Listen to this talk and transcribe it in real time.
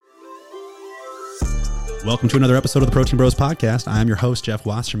Welcome to another episode of the Protein Bros Podcast. I am your host, Jeff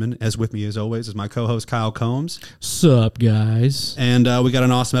Wasserman. As with me, as always, is my co-host, Kyle Combs. Sup, guys? And we got an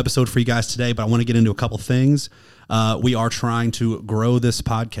awesome episode for you guys today, but I want to get into a couple things. We are trying to grow this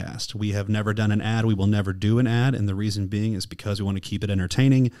podcast. We have never done an ad. We will never do an ad. And the reason being is because we want to keep it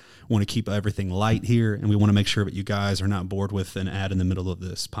entertaining. We want to keep everything light here. And we want to make sure that you guys are not bored with an ad in the middle of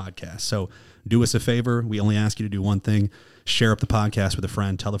this podcast. So do us a favor. We only ask you to do one thing. Share up the podcast with a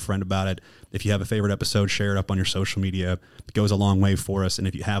friend. Tell a friend about it. If you have a favorite episode, share it up on your social media. It goes a long way for us. And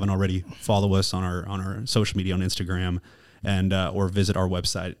if you haven't already, follow us on our social media on Instagram and or visit our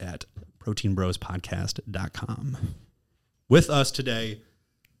website at proteinbrospodcast.com. With us today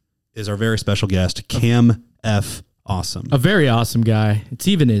is our very special guest, Cam F. Awesome. A very awesome guy. It's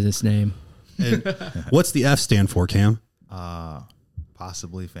even in his name. And what's the F stand for, Cam?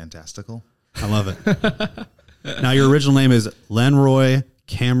 Possibly fantastical. I love it. Now, your original name is Lenroy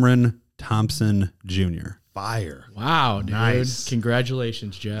Cameron Thompson Jr. Fire. Wow, dude. Nice.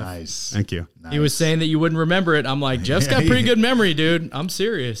 Congratulations, Jeff. Nice. Thank you. Nice. He was saying that you wouldn't remember it. I'm like, Jeff's got pretty good memory, dude. I'm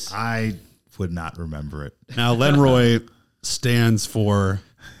serious. I would not remember it. Now, Lenroy stands for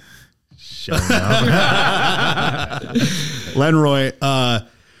Showing up. Lenroy.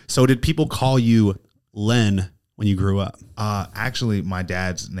 So did people call you Len when you grew up? Actually, my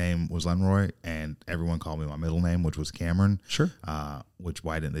dad's name was Lenroy, and everyone called me my middle name, which was Cameron. Sure.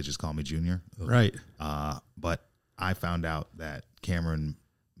 Why didn't they just call me Junior? Right. But I found out that Cameron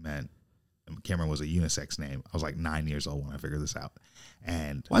was a unisex name. I was like 9 years old when I figured this out.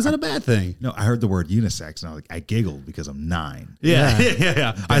 And Why is that a bad thing? no, I heard the word unisex, and I giggled because I'm 9.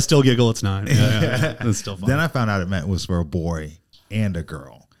 Yeah. I still giggle. It's 9. Yeah. It's still fun. Then I found out it meant was for a boy and a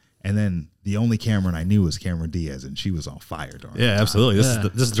girl. And then the only Cameron I knew was Cameron Diaz, and she was on fire during that time. Absolutely.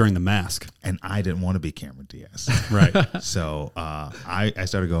 This is during the mask. And I didn't want to be Cameron Diaz. Right. So I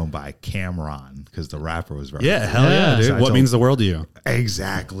started going by Cameron because the rapper was very Hell yeah, dude. So I What told- means the world to you?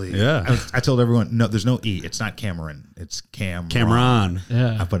 Exactly. Yeah. I told everyone, no, there's no E. It's not Cameron. It's Cameron. Cameron.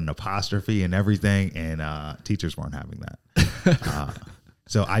 Yeah. I put an apostrophe and everything, and teachers weren't having that.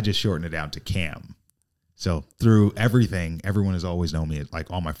 So I just shortened it down to Cam. So through everything, everyone has always known me,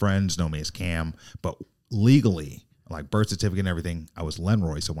 like all my friends know me as Cam, but legally, like birth certificate and everything, I was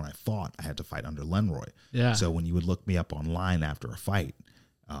Lenroy. So when I fought, I had to fight under Lenroy. Yeah. So when you would look me up online after a fight,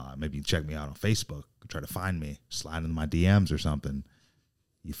 maybe you check me out on Facebook, try to find me, slide into my DMs or something,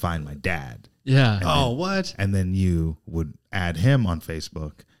 you find my dad. Yeah. Oh, what? And then you would add him on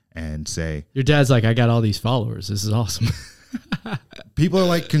Facebook and say, Your dad's like, I got all these followers. This is awesome. people are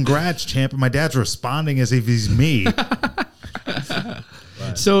like, congrats, champ. And my dad's responding as if he's me.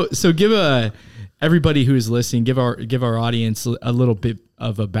 So give everybody who is listening, give our audience a little bit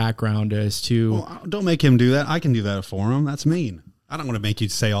of a background as to. Well, don't make him do that. I can do that for him. That's mean. I don't want to make you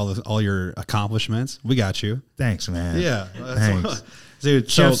say all your accomplishments. We got you. Thanks, man. Yeah. Thanks. Dude,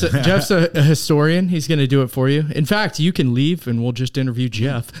 Jeff's a historian. He's going to do it for you. In fact, you can leave and we'll just interview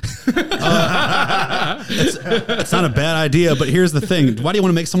Jeff. it's not a bad idea, but here's the thing. Why do you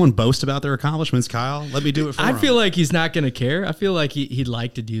want to make someone boast about their accomplishments, Kyle? Let me do it for him. I feel like he's not going to care. I feel like he'd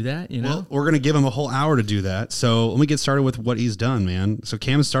like to do that, you know? Well, we're going to give him a whole hour to do that. So let me get started with what he's done, man. So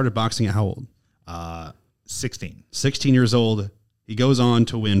Cam started boxing at how old? 16. 16 years old. He goes on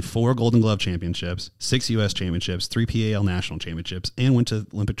to win 4 Golden Glove championships, 6 U.S. championships, 3 PAL national championships, and went to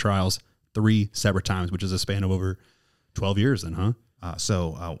Olympic trials 3 separate times, which is a span of over 12 years then, huh?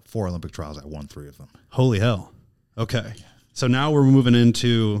 4 Olympic trials, I won 3 of them. Holy hell. Okay. So now we're moving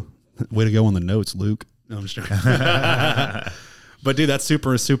into, way to go on the notes, Luke. No, I'm just joking. But dude, that's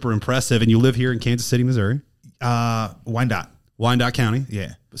super, super impressive. And you live here in Kansas City, Missouri? Wyandotte County?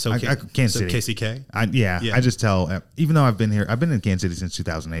 Yeah. So Kansas City. KCK? Yeah. Yeah. I just tell, even though I've been in Kansas City since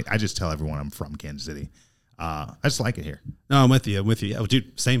 2008, I just tell everyone I'm from Kansas City. I just like it here. No, I'm with you. Yeah,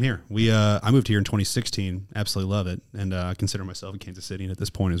 dude, same here. I moved here in 2016. Absolutely love it. And I consider myself a Kansas Citian at this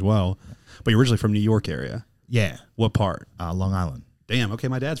point as well. But you're originally from New York area. Yeah. What part? Long Island. Damn. Okay,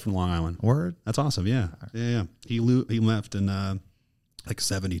 my dad's from Long Island. Word? That's awesome. Yeah. Yeah. He left in like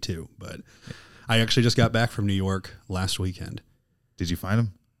 72. But I actually just got back from New York last weekend. Did you find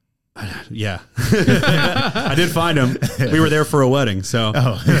him? Yeah. I did find him. We were there for a wedding. So,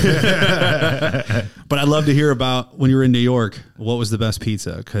 but I'd love to hear about when you were in New York, what was the best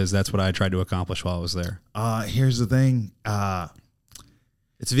pizza? Because that's what I tried to accomplish while I was there. Here's the thing.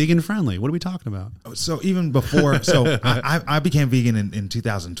 It's vegan friendly. What are we talking about? So even before, I became vegan in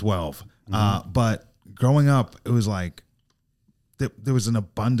 2012. But growing up, it was like there was an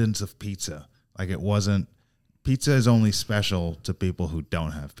abundance of pizza. Like it wasn't. Pizza is only special to people who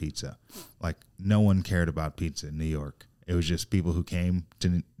don't have pizza. Like no one cared about pizza in New York. It was just people who came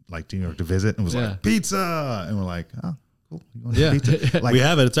to like to New York to visit, and was Yeah. like pizza, and we're like, oh, cool, you want Yeah. pizza? Like we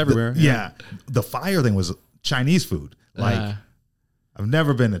have it. It's everywhere. yeah, the fire thing was Chinese food. Like I've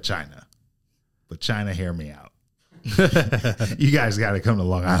never been to China, but China, hear me out. You guys got to come to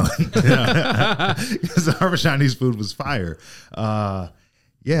Long Island because our Chinese food was fire.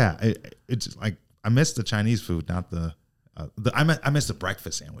 It's like I miss the Chinese food, not I miss the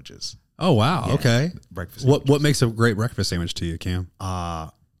breakfast sandwiches. Oh wow. Yeah, Okay. breakfast. What makes a great breakfast sandwich to you, Cam?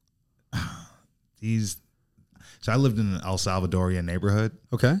 So I lived in an El Salvadorian neighborhood.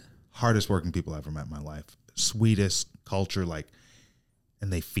 Okay. Hardest working people I've ever met in my life. Sweetest culture, like,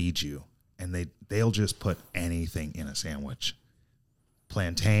 and they feed you, and they'll just put anything in a sandwich.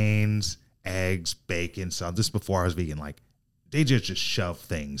 Plantains, eggs, bacon. So this is before I was vegan. Like, they just shove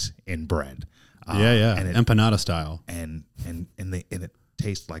things in bread. And empanada style. And it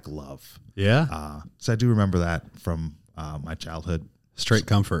tastes like love. Yeah. So I do remember that from my childhood. Straight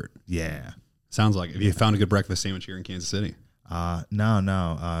comfort. Yeah. Sounds like it. Have you found a good breakfast sandwich here in Kansas City?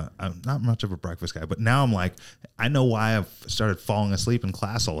 No. I'm not much of a breakfast guy, but now I'm like, I know why I've started falling asleep in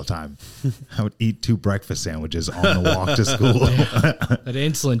class all the time. I would eat 2 breakfast sandwiches on the walk to school. That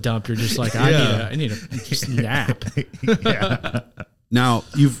insulin dump, you're just like, I need a just nap. Yeah. Now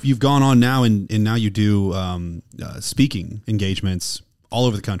you've gone on now and now you do speaking engagements all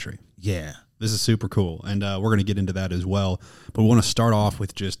over the country. Yeah. This is super cool, and we're going to get into that as well. But we want to start off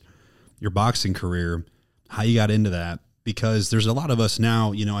with just your boxing career, how you got into that, because there's a lot of us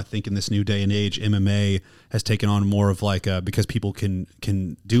now. You know, I think in this new day and age, MMA has taken on more of like because people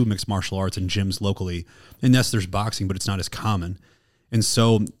can do mixed martial arts in gyms locally, and yes, there's boxing, but it's not as common. And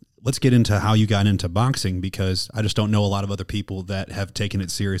so let's get into how you got into boxing, because I just don't know a lot of other people that have taken it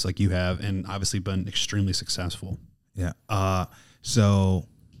serious like you have, and obviously been extremely successful. Yeah. So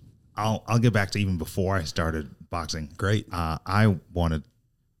I'll get back to even before I started boxing. Great. I wanted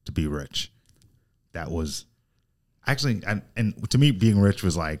to be rich. That was actually, and to me, being rich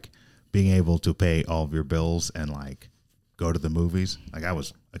was like being able to pay all of your bills and like go to the movies. Like I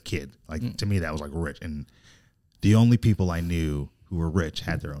was a kid. Like to me, that was like rich. And the only people I knew who were rich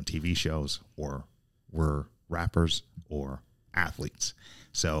had their own TV shows or were rappers or athletes.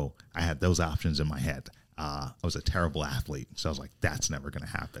 So I had those options in my head. I was a terrible athlete, so I was like, that's never going to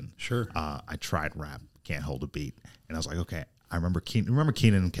happen. Sure. I tried rap, can't hold a beat. And I was like, okay, I remember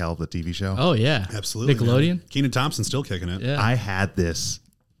Keenan and Kel, the TV show? Oh, yeah. Absolutely. Nickelodeon? Kenan Thompson's still kicking it. Yeah. I had this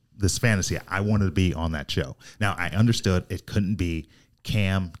fantasy. I wanted to be on that show. Now, I understood it couldn't be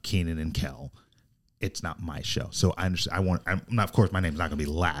Cam, Keenan, and Kel. It's not my show. So I understand. Of course, my name's not going to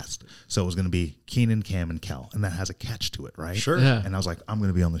be last. So it was going to be Keenan, Cam, and Kel. And that has a catch to it, right? Sure. Yeah. And I was like, I'm going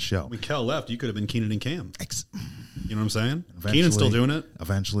to be on the show. When Kel left, you could have been Keenan and Cam. You know what I'm saying? Eventually- Keenan's still doing it.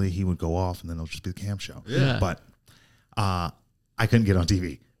 Eventually, he would go off, and then it'll just be the Cam show. Yeah. But I couldn't get on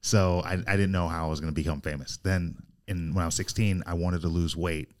TV, so I didn't know how I was going to become famous. Then, when I was 16, I wanted to lose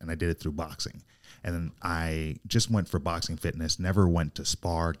weight, and I did it through boxing. And then I just went for boxing fitness, never went to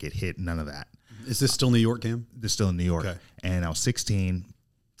spar, get hit, none of that. Is this still New York, Cam? This is still in New York. Okay. And I was 16,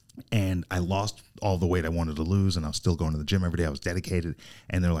 and I lost all the weight I wanted to lose, and I was still going to the gym every day. I was dedicated.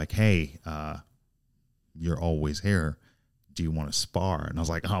 And they're like, hey, you're always here. Do you want to spar? And I was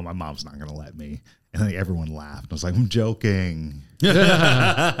like, oh, my mom's not going to let me. And then everyone laughed. I was like, I'm joking.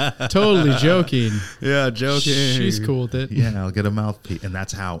 Totally joking. Yeah, joking. She's cool with it. Yeah, I'll get a mouthpiece. And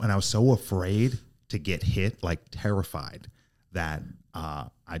that's how, and I was so afraid to get hit, like terrified, that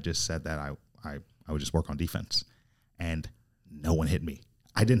I just said that I would just work on defense. And no one hit me.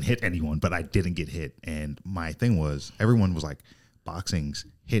 I didn't hit anyone, but I didn't get hit. And my thing was, everyone was like, boxing's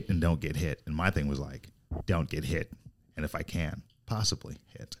hit and don't get hit. And my thing was like, don't get hit. And if I can, possibly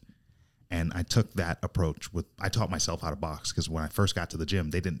hit. And I took that approach I taught myself how to box, because when I first got to the gym,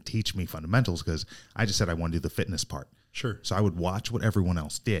 they didn't teach me fundamentals, because I just said I want to do the fitness part. Sure. So I would watch what everyone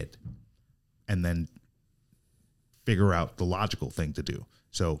else did and then figure out the logical thing to do.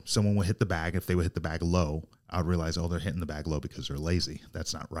 So someone would hit the bag. If they would hit the bag low, I'd realize, oh, they're hitting the bag low because they're lazy.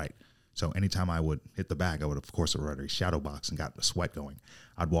 That's not right. So anytime I would hit the bag, I would, of course, already shadow box and got the sweat going.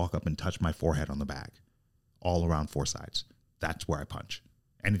 I'd walk up and touch my forehead on the bag, all around 4 sides. That's where I punch.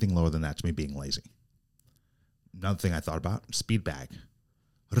 Anything lower than that's me being lazy. Another thing I thought about, speed bag.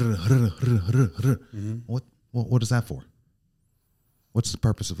 Mm-hmm. What is that for? What's the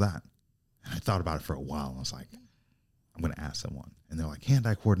purpose of that? And I thought about it for a while. And I was like, I'm going to ask someone. And they're like,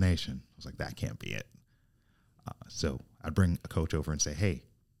 hand-eye coordination. I was like, that can't be it. So I'd bring a coach over and say, hey,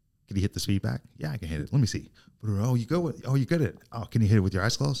 can you hit the speed bag? Yeah, I can hit it. Let me see. Oh, you good at it. Oh, can you hit it with your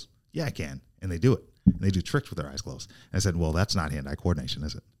eyes closed? Yeah, I can. And they do it. And they do tricks with their eyes closed. And I said, well, that's not hand-eye coordination,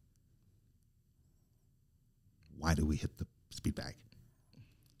 is it? Why do we hit the speed bag?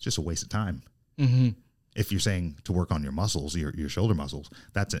 It's just a waste of time. Mm-hmm. If you're saying to work on your muscles, your shoulder muscles,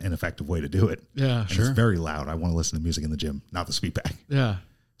 that's an ineffective way to do it. Yeah, And sure. it's very loud. I want to listen to music in the gym, not the speed bag. Yeah.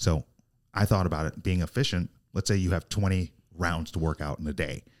 So I thought about it being efficient. Let's say you have 20 rounds to work out in a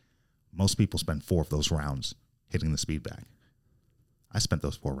day. Most people spend 4 of those rounds hitting the speed bag. I spent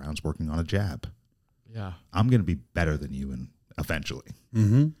those 4 rounds working on a jab. Yeah. I'm going to be better than you eventually.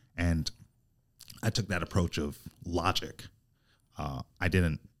 Mm-hmm. And I took that approach of logic. I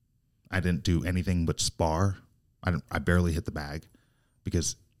didn't do anything but spar. I barely hit the bag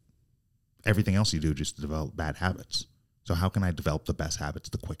because everything else you do just to develop bad habits. So how can I develop the best habits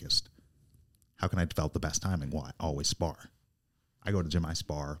the quickest? How can I develop the best timing? Well, I always spar. I go to the gym, I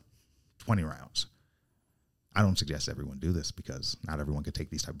spar 20 rounds. I don't suggest everyone do this because not everyone can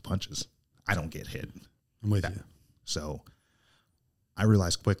take these type of punches. I don't get hit. I'm with you. So I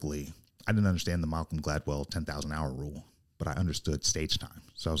realized quickly, I didn't understand the Malcolm Gladwell 10,000 hour rule, but I understood stage time.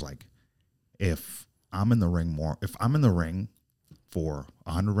 So I was like, if I'm in the ring for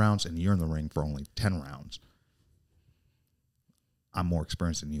 100 rounds and you're in the ring for only 10 rounds, I'm more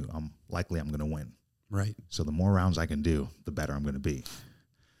experienced than you. I'm going to win. Right. So the more rounds I can do, the better I'm going to be.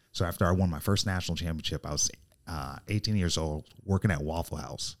 So after I won my first national championship, I was 18 years old, working at Waffle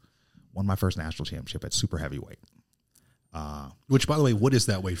House. Won my first national championship at super heavyweight. Which, by the way, what is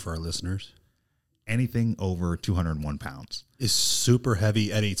that weight for our listeners? Anything over 201 pounds. Is super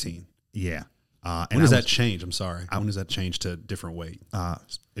heavy at 18. Yeah. When does that change? I'm sorry. When does that change to different weight?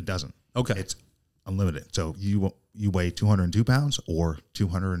 It doesn't. Okay. It's unlimited. So you weigh 202 pounds or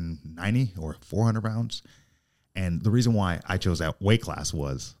 290 or 400 pounds. And the reason why I chose that weight class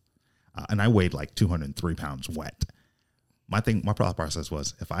was, and I weighed like 203 pounds wet. My thought process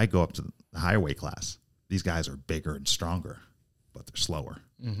was, if I go up to the higher weight class, these guys are bigger and stronger, but they're slower.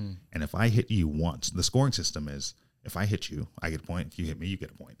 Mm-hmm. And if I hit you once, the scoring system is, if I hit you, I get a point. If you hit me, you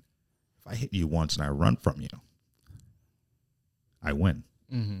get a point. If I hit you once and I run from you, I win.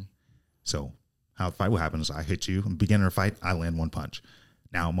 Mm-hmm. So how the fight happens, I hit you, beginner fight, I land 1 punch.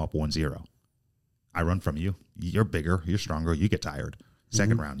 Now I'm up 1-0. I run from you. You're bigger, you're stronger, you get tired.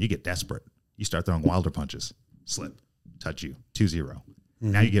 Second round, you get desperate. You start throwing wilder punches. Slip, touch you, 2-0.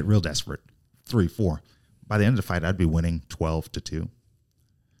 Now you get real desperate. 3-4. By the end of the fight, I'd be winning 12-2.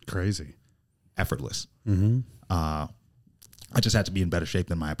 Crazy. Effortless. Mm-hmm. I just had to be in better shape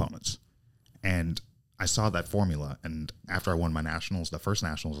than my opponents. And I saw that formula. And after I won my nationals, the first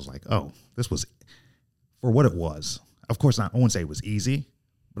nationals, I was like, oh, this was for what it was. Of course, I wouldn't say it was easy,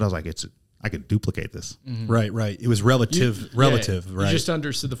 but I was like, I could duplicate this. Mm-hmm. Right. It was relative, right? You just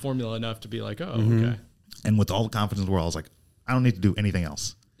understood the formula enough to be like, oh, okay. And with all the confidence in the world, I was like, I don't need to do anything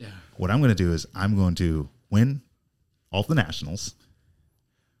else. Yeah. What I'm going to do is I'm going to win all of the nationals,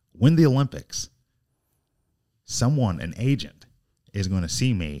 win the Olympics. Someone, an agent, is going to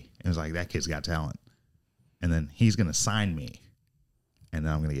see me and is like, that kid's got talent. And then he's going to sign me. And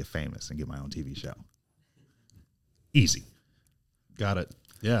then I'm going to get famous and get my own TV show. Easy. Got it.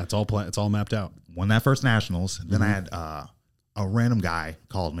 Yeah, it's all mapped out. Won that first nationals. Then I had a random guy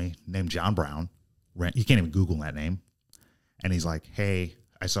called me named John Brown. You can't even Google that name. And he's like, hey,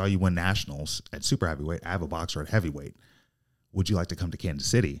 I saw you win nationals at super heavyweight. I have a boxer at heavyweight. Would you like to come to Kansas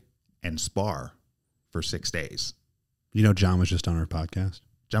City and spar for 6 days? You know, John was just on our podcast.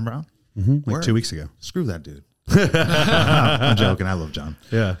 John Brown? Like Word. 2 weeks ago. Screw that dude. I'm joking. I love John.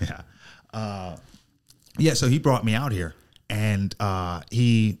 Yeah. Yeah. So he brought me out here, and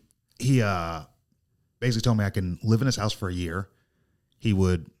he basically told me I can live in his house for a year. He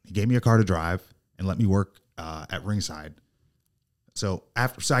gave me a car to drive and let me work at ringside. So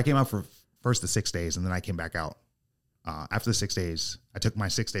I came out for first the 6 days, and then I came back out. After the 6 days, I took my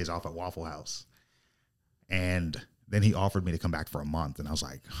 6 days off at Waffle House, and then he offered me to come back for a month, and I was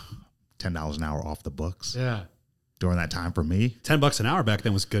like, $10 an hour off the books. Yeah. During that time for me, $10 an hour back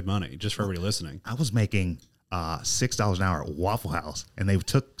then was good money, just for everybody listening. I was making $6 an hour at Waffle House, and they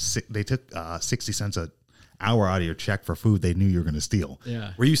took 60 cents an hour out of your check for food they knew you were going to steal.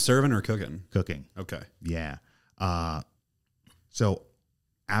 Yeah. Were you serving or cooking? Cooking. Okay. Yeah. So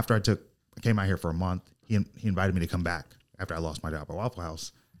after I came out here for a month, he invited me to come back after I lost my job at Waffle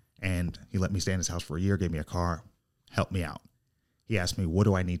House, and he let me stay in his house for a year, gave me a car, helped me out. He asked me, what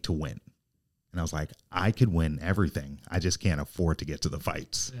do I need to win? And I was like, I could win everything. I just can't afford to get to the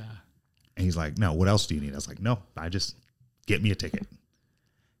fights. Yeah. And he's like, no, what else do you need? I was like, no, I just get me a ticket.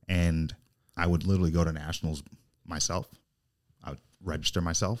 And I would literally go to nationals myself. I would register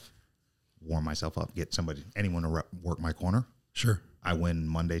myself, warm myself up, get anyone to work my corner. Sure. I win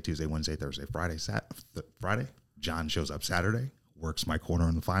Monday, Tuesday, Wednesday, Thursday, Friday, Friday. John shows up Saturday, works my corner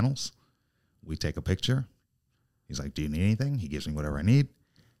in the finals. We take a picture. He's like, do you need anything? He gives me whatever I need.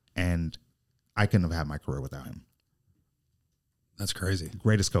 and I couldn't have had my career without him. That's crazy.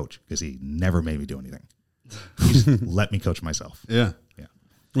 Greatest coach, because he never made me do anything. He just let me coach myself. Yeah. Yeah.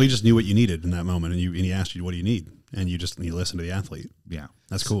 Well, he just knew what you needed in that moment, and he asked you, what do you need? And you listened to the athlete. Yeah.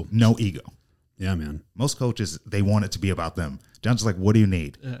 That's cool. No ego. Yeah, man. Most coaches, they want it to be about them. John's like, what do you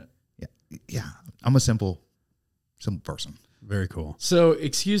need? Yeah. I'm a simple person. Very cool. So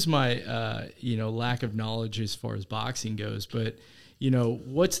excuse my, lack of knowledge as far as boxing goes, but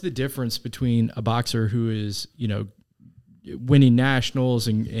what's the difference between a boxer who is, winning nationals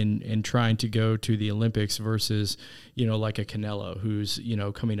and trying to go to the Olympics versus, like a Canelo who's,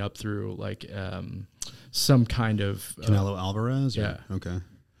 coming up through like, some kind of Canelo Alvarez? Yeah. Okay.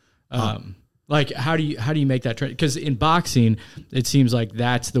 Like how do you make that trend? Because in boxing, it seems like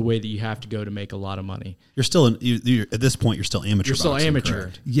that's the way that you have to go to make a lot of money. You're still you're, at this point. You're still amateur. You're still boxing, amateur.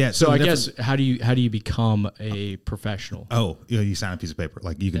 correct? Yeah. So I guess how do you become a professional? Oh, you sign a piece of paper.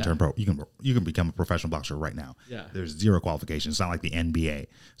 Like you can turn pro. You can become a professional boxer right now. Yeah. There's zero qualifications. It's not like the NBA.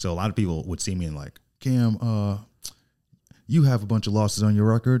 So a lot of people would see me and like, Cam, you have a bunch of losses on your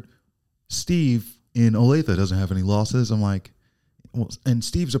record. Steve in Olathe doesn't have any losses. I'm like, well, and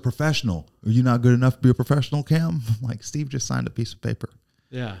Steve's a professional. Are you not good enough to be a professional, Cam? I'm like, Steve just signed a piece of paper.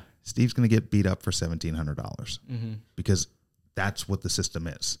 Yeah. Steve's going to get beat up for $1,700 because that's what the system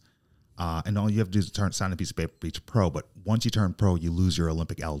is. And all you have to do is sign a piece of paper, be pro. But once you turn pro, you lose your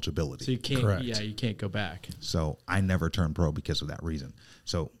Olympic eligibility. So you can't. Correct. Yeah, you can't go back. So I never turned pro because of that reason.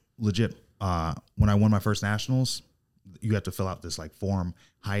 So legit, when I won my first nationals, you have to fill out this like form,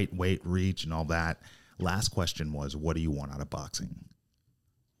 height, weight, reach, and all that. Last question was, what do you want out of boxing?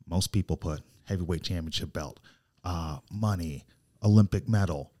 Most people put heavyweight championship belt, money, Olympic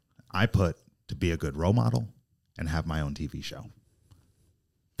medal. I put to be a good role model and have my own TV show.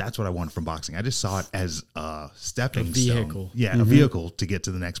 That's what I wanted from boxing. I just saw it as a stepping vehicle. stone. Yeah, a vehicle to get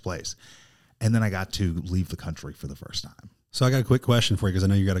to the next place. And then I got to leave the country for the first time. So I got a quick question for you because I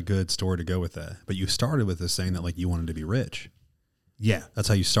know you got a good story to go with that. But you started with this saying that like you wanted to be rich. Yeah. That's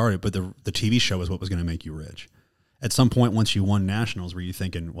how you started. But the TV show is what was going to make you rich. At some point, once you won nationals, were you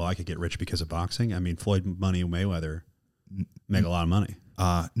thinking, well, I could get rich because of boxing? I mean, Floyd Money Mayweather make a lot of money.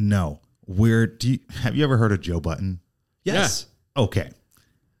 No. Have you ever heard of Joe Button? Yes. Okay.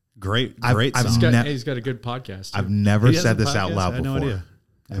 Great I've song. He's got a good podcast. Too. I've never He has said a this out podcast? loud I had before. no idea.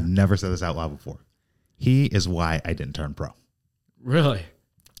 I've never said this out loud before. He is why I didn't turn pro. Really?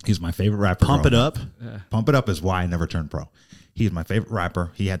 He's my favorite rapper. Pump It Up. Pump It Up is why I never turned pro. He's my favorite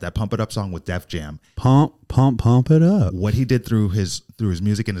rapper. He had that Pump It Up song with Def Jam. Pump It Up. What he did through his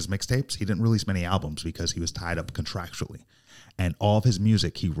music and his mixtapes, he didn't release many albums because he was tied up contractually. And all of his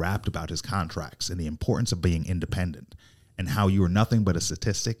music, he rapped about his contracts and the importance of being independent and how you are nothing but a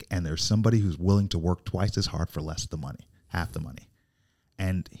statistic and there's somebody who's willing to work twice as hard for less the money, half the money.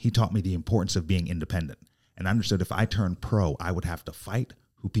 And he taught me the importance of being independent. And I understood if I turned pro, I would have to fight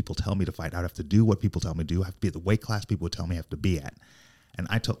who people tell me to fight. I'd have to do what people tell me to do. I have to be at the weight class people would tell me I have to be at. And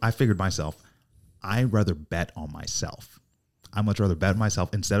I figured myself, I'd rather bet on myself. I'd much rather bet on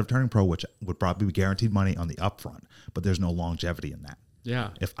myself instead of turning pro, which would probably be guaranteed money on the upfront, but there's no longevity in that. Yeah.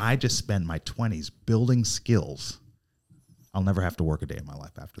 If I just spend my 20s building skills, I'll never have to work a day in my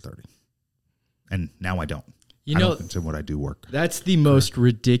life after 30. And now I don't. I don't consider what I do work. That's the most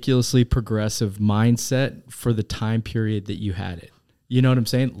ridiculously progressive mindset for the time period that you had it. You know what I'm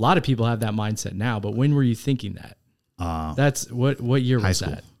saying? A lot of people have that mindset now, but when were you thinking that? That's what year was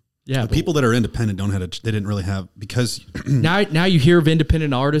that? Yeah, The people that are independent they didn't really have, because now you hear of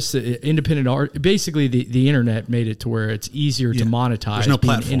independent artists, basically the internet made it to where it's easier to monetize There's no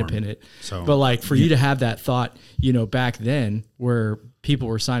being platform. independent. So, but like for you to have that thought, back then where people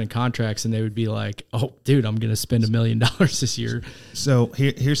were signing contracts and they would be like, "Oh, dude, I'm going to spend $1 million this year." So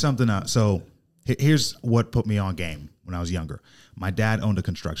here's something. Here's what put me on game when I was younger. My dad owned a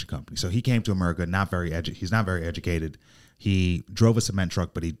construction company, so he came to America he's not very educated. He drove a cement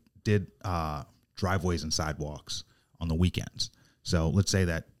truck, but he did driveways and sidewalks on the weekends. So let's say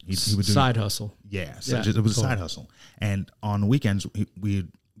that he would do side hustle. Yeah, it was a side hustle. And on the weekends,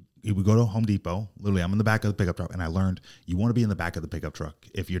 he would go to Home Depot. Literally, I'm in the back of the pickup truck, and I learned you want to be in the back of the pickup truck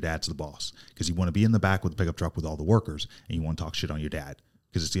if your dad's the boss, because you want to be in the back with the pickup truck with all the workers, and you want to talk shit on your dad,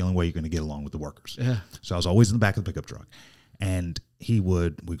 because it's the only way you're going to get along with the workers. Yeah. So I was always in the back of the pickup truck, and we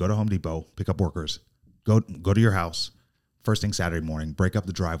go to Home Depot, pick up workers, go to your house. First thing Saturday morning, break up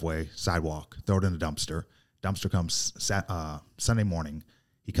the driveway, sidewalk, throw it in a dumpster. Dumpster comes Sunday morning.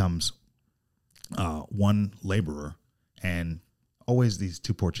 He comes one laborer and always these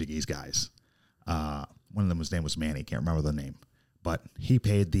two Portuguese guys. One of them, his name was Manny. Can't remember the name, but he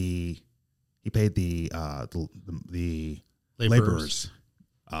paid the laborers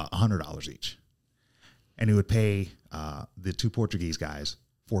 $100 each. And he would pay the 2 Portuguese guys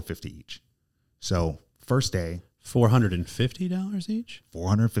 $450 each. So first day, $450 each?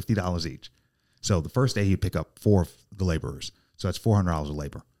 $450 each. So the first day he'd pick up 4 of the laborers. So that's $400 a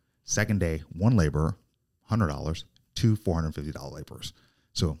labor. Second day, 1 laborer, $100, 2 $450 laborers.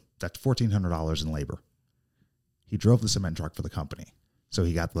 So that's $1,400 in labor. He drove the cement truck for the company. So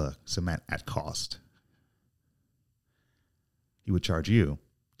he got the cement at cost. He would charge you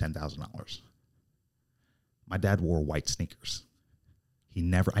 $10,000. My dad wore white sneakers.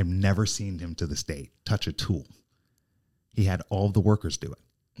 I've never seen him to this day touch a tool. He had all of the workers do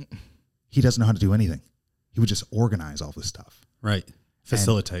it. He doesn't know how to do anything. He would just organize all this stuff. Right.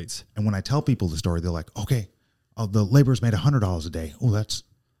 Facilitates. And when I tell people the story, they're like, okay, the laborers made $100 a day. Oh, that's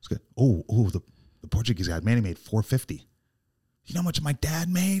good. Oh, the Portuguese guy, man, he made $450. You know how much my dad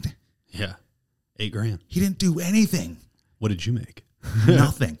made? Yeah. $8,000. He didn't do anything. What did you make?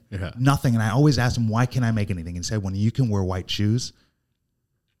 Nothing. Yeah. Nothing. And I always ask him, why can't I make anything? And he said, when you can wear white shoes,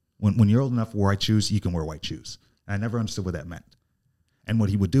 when you're old enough to wear white shoes, you can wear white shoes. And I never understood what that meant. And what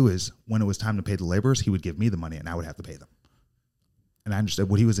he would do is, when it was time to pay the laborers, he would give me the money and I would have to pay them. And I understood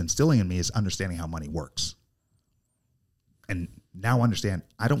what he was instilling in me is understanding how money works. And now I understand,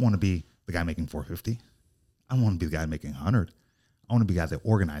 I don't want to be the guy making $450. I don't want to be the guy making $100. I want to be the guy that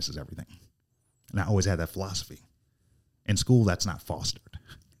organizes everything. And I always had that philosophy. In school, that's not fostered.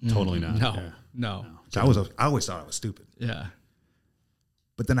 Totally not. No, Yeah. no. So I always thought I was stupid. Yeah.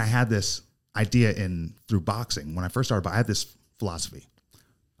 But then I had this idea through boxing. When I first started, I had this philosophy.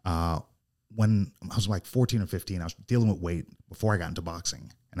 When I was like 14 or 15, I was dealing with weight before I got into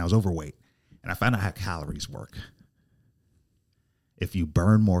boxing, and I was overweight. And I found out how calories work. If you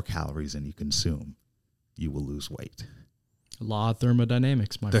burn more calories than you consume, you will lose weight. Law of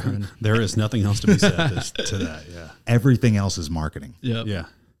thermodynamics, my friend. There is nothing else to be said to that. Yeah. Everything else is marketing. Yep. Yeah.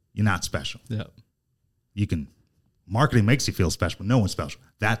 You're not special. Yep. Marketing makes you feel special, but no one's special.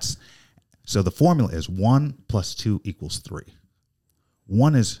 So the formula is 1 + 2 = 3.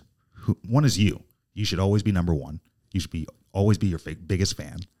 1 is you. You should always be number 1. You should always be your biggest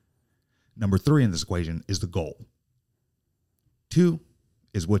fan. Number 3 in this equation is the goal. 2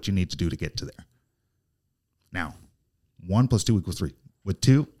 is what you need to do to get to there. Now, 1 + 2 = 3. With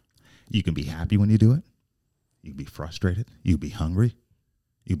 2, you can be happy when you do it. You can be frustrated. You can be hungry.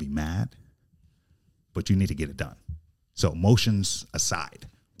 You can be mad. But you need to get it done. So emotions aside,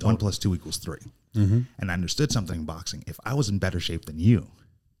 1 + 2 = 3. Mm-hmm. And I understood something in boxing. If I was in better shape than you,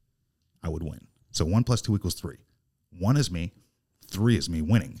 I would win. So 1 + 2 = 3. 1 is me. 3 is me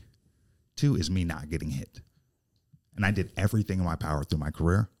winning. 2 is me not getting hit. And I did everything in my power through my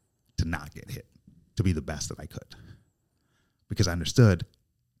career to not get hit, to be the best that I could. Because I understood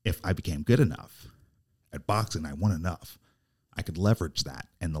if I became good enough at boxing, I won enough, I could leverage that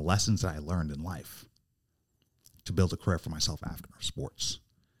and the lessons that I learned in life to build a career for myself after sports.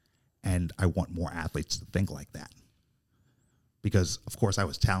 And I want more athletes to think like that. Because, of course, I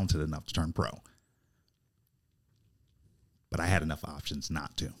was talented enough to turn pro. But I had enough options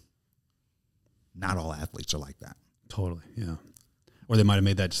not to. Not all athletes are like that. Totally. Yeah. Or they might have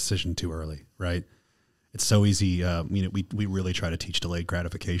made that decision too early, right? It's so easy. We really try to teach delayed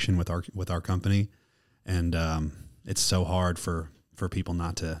gratification with our company. And it's so hard for people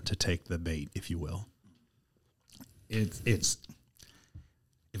not to take the bait, if you will. It's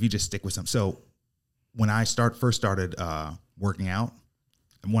if you just stick with something. So when I first started working out,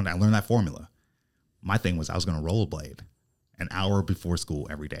 and when I learned that formula, my thing was I was going to rollerblade an hour before school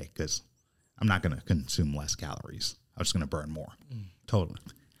every day because I'm not going to consume less calories. I was just going to burn more. Totally.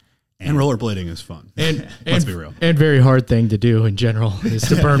 And rollerblading is fun. And let's be real. And very hard thing to do in general is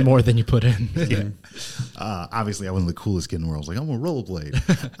to burn more than you put in. Yeah. Obviously, I wasn't the coolest kid in the world. I was like, I'm going to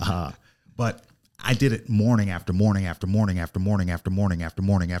rollerblade. But I did it morning after morning after morning after morning after morning after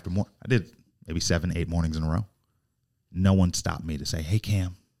morning after morning. I did maybe 7, 8 mornings in a row. No one stopped me to say, hey,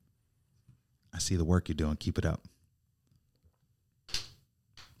 Cam, I see the work you're doing. Keep it up.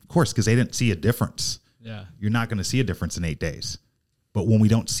 Of course, because they didn't see a difference. Yeah. You're not going to see a difference in 8 days. But when we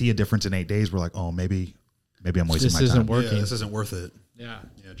don't see a difference in 8 days, we're like, oh, maybe I'm wasting my time. This isn't working. Yeah, this isn't worth it. Yeah.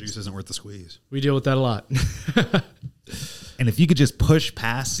 Yeah, juice isn't worth the squeeze. We deal with that a lot. And if you could just push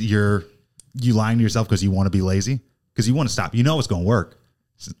past you lying to yourself because you want to be lazy, because you want to stop, you know it's going to work.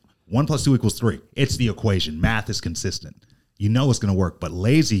 1 + 2 = 3. It's the equation. Math is consistent. You know it's going to work, but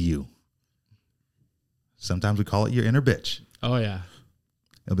lazy you, sometimes we call it your inner bitch. Oh, yeah.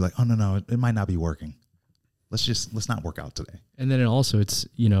 It'll be like, oh, no, it might not be working. Let's not work out today. And then it's Here's what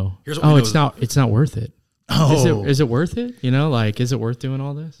we know it's not worth it. Oh. Is it worth it? Is it worth doing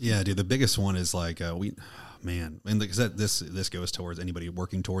all this? Yeah, dude. The biggest one is like man, and like I said, this goes towards anybody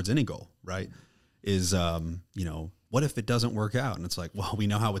working towards any goal, right? Is what if it doesn't work out? And it's like, well, we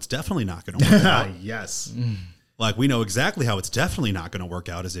know how it's definitely not going to work out. Yes. Like we know exactly how it's definitely not going to work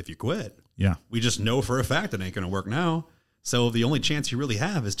out is if you quit. Yeah. We just know for a fact it ain't going to work now. So the only chance you really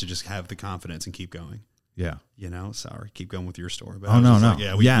have is to just have the confidence and keep going. Yeah. Sorry, keep going with your story. But No. like,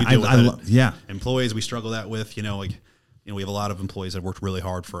 we deal with that. Yeah. Employees, we struggle that with, we have a lot of employees that worked really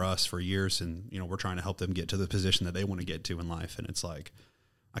hard for us for years, and we're trying to help them get to the position that they want to get to in life. And it's like,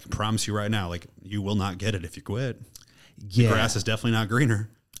 I can promise you right now, like you will not get it if you quit. Yeah. The grass is definitely not greener.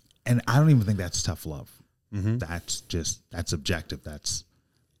 And I don't even think that's tough love. Mm-hmm. That's objective. That's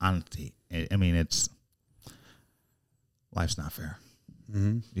honesty. I mean, life's not fair.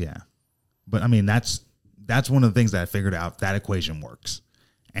 Mm-hmm. Yeah. But I mean, that's one of the things that I figured out. That equation works.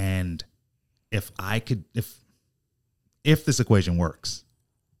 And if this equation works,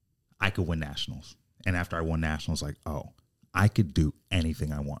 I could win nationals. And after I won nationals, like, oh, I could do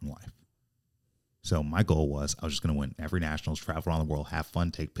anything I want in life. So my goal was I was just going to win every nationals, travel around the world, have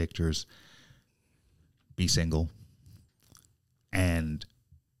fun, take pictures, be single, and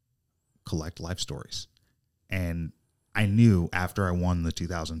collect life stories. And I knew after I won the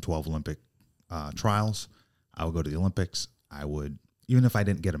 2012 Olympic trials, I would go to the Olympics. I would, even if I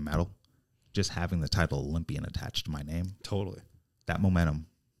didn't get a medal, just having the title Olympian attached to my name. Totally. That momentum,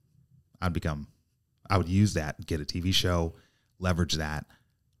 I would use that, get a TV show, leverage that,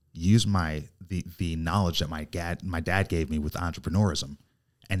 use the knowledge that my dad gave me with entrepreneurism,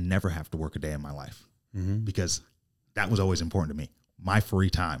 and never have to work a day in my life. Mm-hmm. Because that was always important to me. My free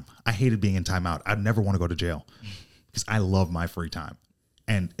time. I hated being in timeout. I'd never want to go to jail because I love my free time.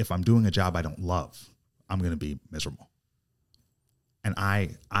 And if I'm doing a job I don't love, I'm going to be miserable. And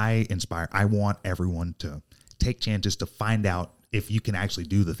I inspire, I want everyone to take chances to find out if you can actually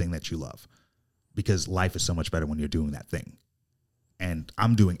do the thing that you love, because life is so much better when you're doing that thing. And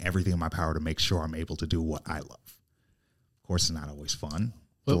I'm doing everything in my power to make sure I'm able to do what I love. Of course, it's not always fun.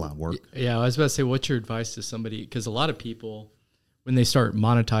 It's a lot of work. Yeah, I was about to say, what's your advice to somebody? Because a lot of people, when they start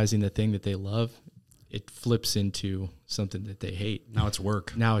monetizing the thing that they love, it flips into something that they hate. Now it's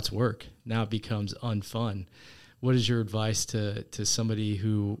work. Now it becomes unfun. What is your advice to somebody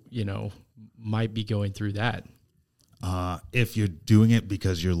who, might be going through that? If you're doing it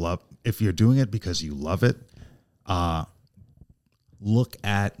because you love it, look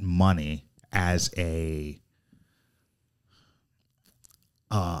at money as I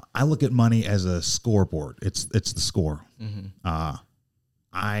look at money as a scoreboard. It's the score. Mm-hmm.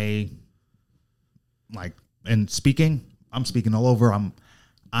 And speaking, I'm speaking all over.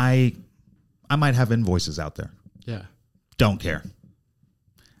 I might have invoices out there. Yeah. Don't care.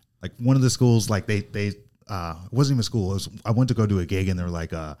 Like one of the schools, like it wasn't even a school. I went to go do a gig and they were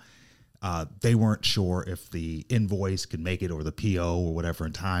like, they weren't sure if the invoice could make it or the PO or whatever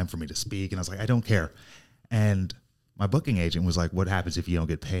in time for me to speak. And I was like, I don't care. And my booking agent was like, what happens if you don't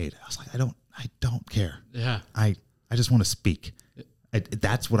get paid? I was like, I don't care. Yeah. I just want to speak.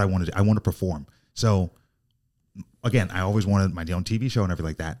 That's what I want to do. I want to perform. So again, I always wanted my own TV show and everything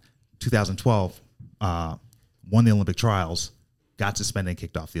like that. 2012, won the Olympic trials, got suspended and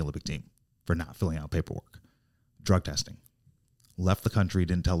kicked off the Olympic team for not filling out paperwork. Drug testing. Left the country,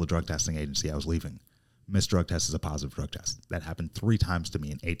 didn't tell the drug testing agency I was leaving. Missed drug test is a positive drug test. That happened 3 times to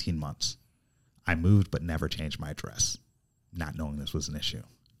me in 18 months. I moved but never changed my address, not knowing this was an issue.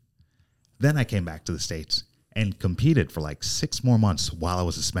 Then I came back to the States and competed for like 6 more months while I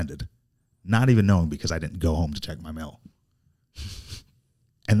was suspended, not even knowing because I didn't go home to check my mail.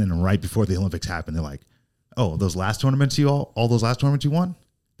 And then right before the Olympics happened, they're like, oh, those last tournaments all those last tournaments you won,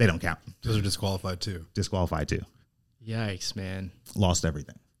 they don't count. Those are disqualified too. Disqualified too. Yikes, man. Lost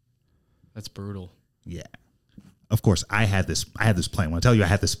everything. That's brutal. Yeah. Of course, I had this plan. When I tell you I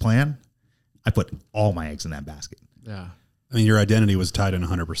had this plan, I put all my eggs in that basket. Yeah. I mean, your identity was tied in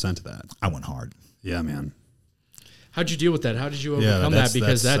 100% to that. I went hard. Yeah, man. How'd you deal with that? How did you overcome that?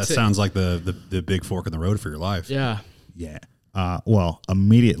 Because that sounds like the big fork in the road for your life. Yeah. Yeah. Well,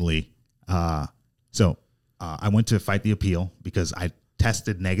 immediately. So I went to fight the appeal because I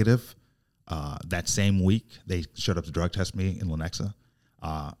tested negative. That same week, they showed up to drug test me in Lenexa.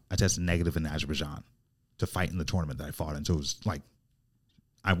 I tested negative in Azerbaijan to fight in the tournament that I fought in. So it was like,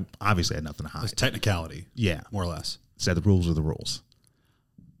 I obviously had nothing to hide. It's technicality. Yeah. More or less. Said the rules are the rules.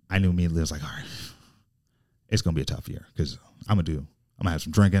 I knew immediately, I was like, all right, it's going to be a tough year because I'm going to have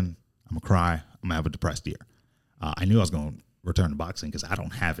some drinking. I'm going to cry. I'm going to have a depressed year. I knew I was going to return to boxing because I don't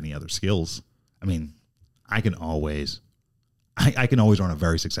have any other skills. I mean, I can always run a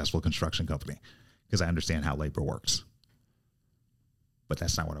very successful construction company because I understand how labor works. But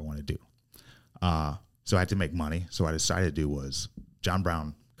that's not what I want to do. So I had to make money. So what I decided to do was John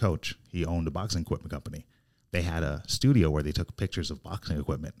Brown, coach, he owned a boxing equipment company. They had a studio where they took pictures of boxing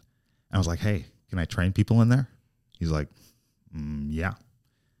equipment. And I was like, hey, can I train people in there? He's like, yeah.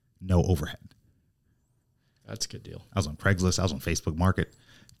 No overhead. That's a good deal. I was on Craigslist. I was on Facebook Market.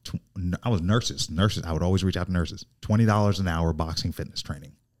 I was nurses. I would always reach out to nurses. $20 an hour boxing fitness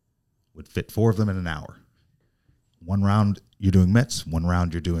training. Would fit 4 of them in an hour. 1 round you're doing mitts. 1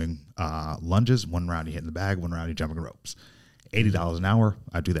 round you're doing lunges. 1 round you hit in the bag. 1 round you're jumping ropes. $80 an hour.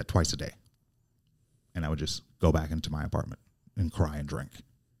 I'd do that twice a day. And I would just go back into my apartment and cry and drink.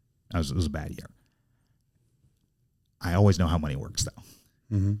 It was a bad year. I always know how money works, though.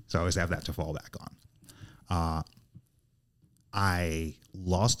 Mm-hmm. So I always have that to fall back on. I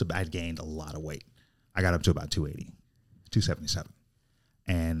gained a lot of weight. I got up to about 280, 277.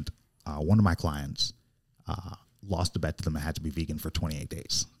 And one of my clients lost a bet to them. I had to be vegan for 28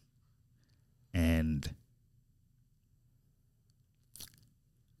 days. And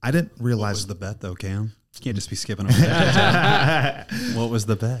I didn't realize. What was the bet, though, Cam? You can't just be skipping over that. What was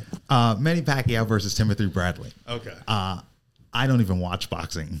the bet? Manny Pacquiao versus Timothy Bradley. Okay. I don't even watch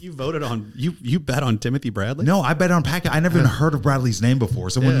boxing. You voted on you bet on Timothy Bradley? No, I bet on Pacquiao. I never even heard of Bradley's name before.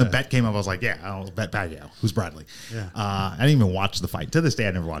 So when the bet came up, I was like, yeah, I'll bet Pacquiao. Who's Bradley? Yeah. I didn't even watch the fight. To this day,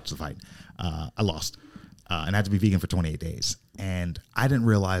 I never watched the fight. I lost and I had to be vegan for 28 days. And I didn't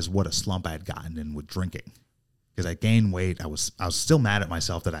realize what a slump I had gotten in with drinking because I gained weight. I was still mad at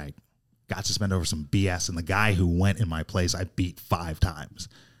myself that I got suspended over some BS. And the guy who went in my place, I beat 5 times.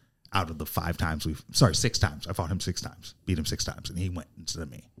 Out of the 5 times 6 times. I fought him 6 times, beat him 6 times, and he went instead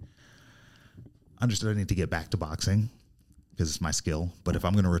of me. Understood I need to get back to boxing because it's my skill. But if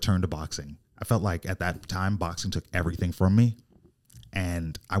I'm going to return to boxing, I felt like at that time, boxing took everything from me.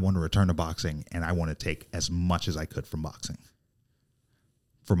 And I want to return to boxing, and I want to take as much as I could from boxing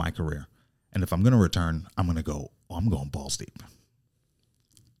for my career. And if I'm going to return, I'm going balls deep.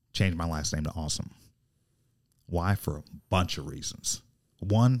 Change my last name to Awesome. Why? For a bunch of reasons.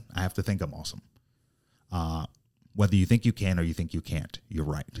 1, I have to think I'm awesome. Whether you think you can or you think you can't, you're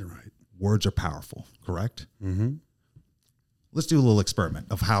right. You're right. Words are powerful, correct? Mm-hmm. Let's do a little experiment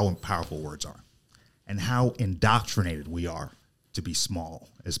of how powerful words are and how indoctrinated we are to be small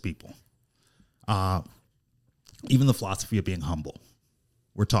as people. Even the philosophy of being humble.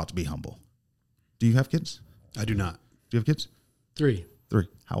 We're taught to be humble. Do you have kids? I do not. Do you have kids? 3. 3.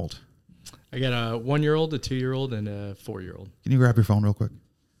 How old? I got a 1-year-old, a 2-year-old, and a 4-year-old. Can you grab your phone real quick?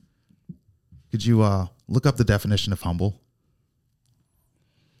 Could you look up the definition of humble?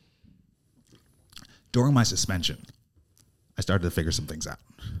 During my suspension, I started to figure some things out.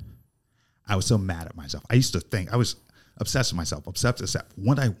 I was so mad at myself. I used to think I was obsessed with myself. Obsessed.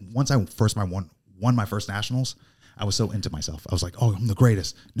 Once I won my first nationals, I was so into myself. I was like, "Oh, I'm the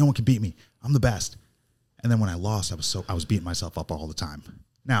greatest. No one can beat me. I'm the best." And then when I lost, I was beating myself up all the time.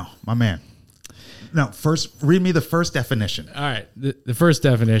 Now, my man. Now, first, read me the first definition. All right. The first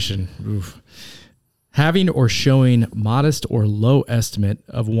definition. Oof. Having or showing modest or low estimate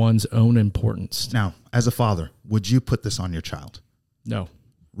of one's own importance. Now, as a father, would you put this on your child? No.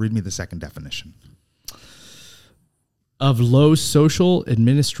 Read me the second definition. Of low social,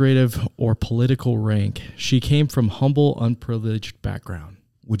 administrative, or political rank. She came from humble, unprivileged background.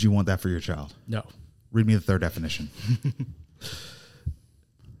 Would you want that for your child? No. Read me the third definition.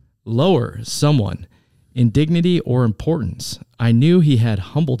 Lower someone in dignity or importance. I knew he had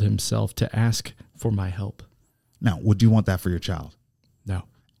humbled himself to ask for my help. Now, would you want that for your child? No.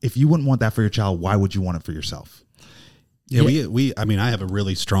 If you wouldn't want that for your child, why would you want it for yourself? Yeah, I have a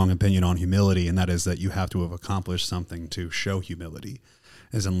really strong opinion on humility, and that is that you have to have accomplished something to show humility.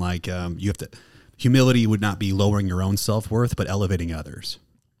 As in, like, humility would not be lowering your own self-worth, but elevating others.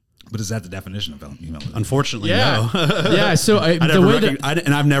 But is that the definition of humility? Unfortunately, yeah. no. Yeah. So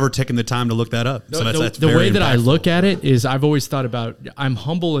I've never taken the time to look that up. So that's the very way that impactful. I look at it is I've always thought about, I'm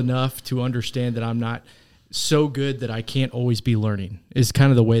humble enough to understand that I'm not so good that I can't always be learning is kind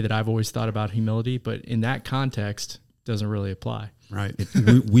of the way that I've always thought about humility. But in that context, doesn't really apply. Right.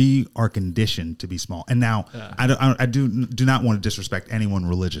 We are conditioned to be small. And now I do not want to disrespect anyone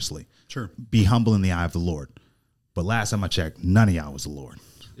religiously. Sure. Be humble in the eye of the Lord. But last time I checked, none of y'all was the Lord.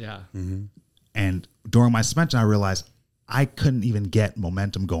 Yeah. Mm-hmm. And during my suspension, I realized I couldn't even get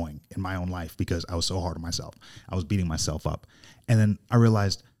momentum going in my own life because I was so hard on myself. I was beating myself up. And then I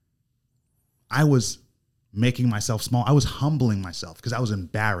realized I was making myself small. I was humbling myself because I was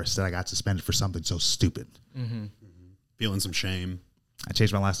embarrassed that I got suspended for something so stupid. Mm-hmm. Feeling some shame. I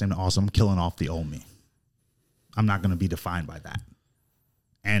changed my last name to Awesome, killing off the old me. I'm not going to be defined by that.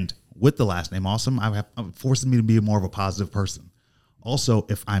 And with the last name Awesome, it forces me to be more of a positive person, Also,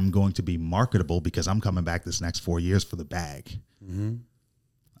 if I'm going to be marketable because I'm coming back this next 4 years for the bag,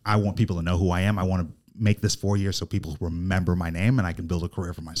 I want people to know who I am. I want to make this 4 years so people remember my name and I can build a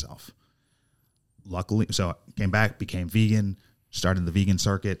career for myself. Luckily, so I came back, became vegan, started the vegan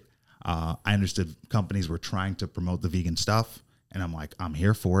circuit. I understood companies were trying to promote the vegan stuff, and I'm like, I'm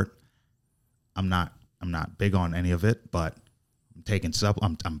here for it. I'm not big on any of it, but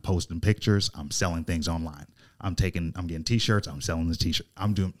I'm posting pictures. I'm selling things online. I'm getting t-shirts. I'm selling the t-shirt.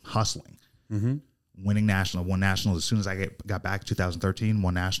 I'm doing hustling, winning won nationals. As soon as I got back 2013,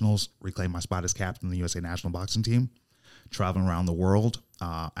 won nationals, reclaimed my spot as captain of the USA national boxing team, traveling around the world.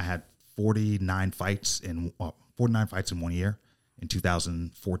 I had 49 fights in 1 year in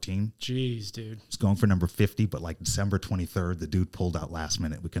 2014. Jeez, dude. It's going for number 50, but like December 23rd, the dude pulled out last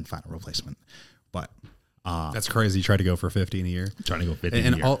minute. We couldn't find a replacement, but that's crazy. You try to go for 50 in a year. Trying to go 50 in a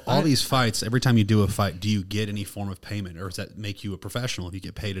And year. all these fights, every time you do a fight, do you get any form of payment, or does that make you a professional if you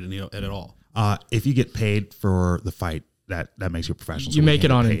get paid at all? If you get paid for the fight, that makes you a professional. You so we make can't it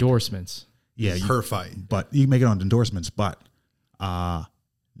get on paid. endorsements. Yeah, Per fight. but you make it on endorsements, but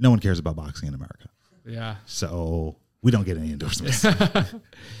no one cares about boxing in America. Yeah. So we don't get any endorsements.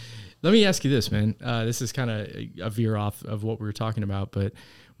 Let me ask you this, man. This is kind of a veer off of what we were talking about, but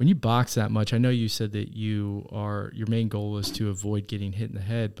when you box that much, I know you said that your main goal is to avoid getting hit in the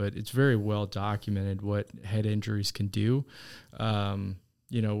head, but it's very well documented what head injuries can do.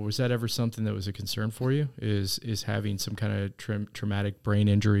 Was that ever something that was a concern for you? Is having some kind of traumatic brain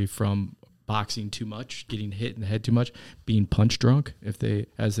injury from boxing too much, getting hit in the head too much, being punch drunk, as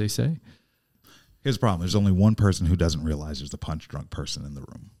they say? Here's the problem. There's only one person who doesn't realize there's a punch drunk person in the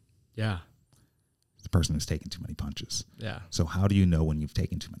room. Yeah. The person who's taking too many punches. Yeah. So how do you know when you've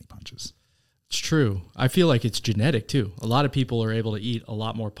taken too many punches? It's true. I feel like it's genetic too. A lot of people are able to eat a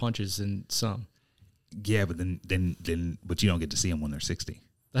lot more punches than some. Yeah, but but you don't get to see them when they're 60.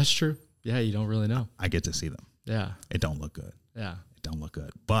 That's true. Yeah, you don't really know. I get to see them. Yeah. It don't look good. Yeah. It don't look good.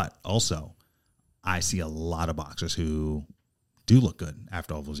 But also, I see a lot of boxers who do look good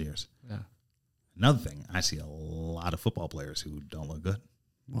after all those years. Yeah. Another thing, I see a lot of football players who don't look good.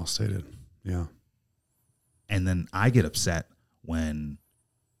 Well stated. Yeah. And then I get upset when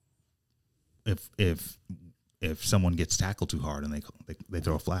if someone gets tackled too hard and they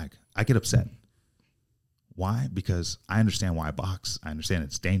throw a flag. I get upset. Why? Because I understand why I box. I understand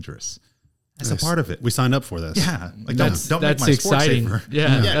it's dangerous. That's a part of it. We signed up for this. Yeah. Like That's don't make my sport exciting. safer.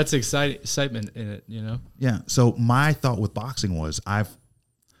 Yeah, that's excitement in it, Yeah. So my thought with boxing was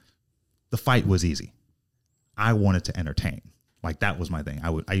the fight was easy. I wanted to entertain. Like that was my thing.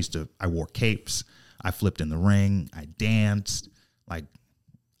 I wore capes. I flipped in the ring. I danced. Like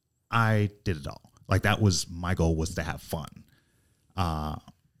I did it all. Like that was my goal, was to have fun.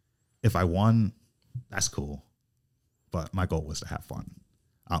 If I won, that's cool. But my goal was to have fun.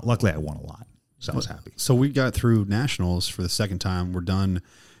 Luckily I won a lot. So I was happy. So we got through nationals for the second time. We're done.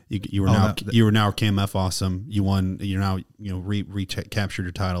 You were now Cam F. Awesome. You won. You're now recaptured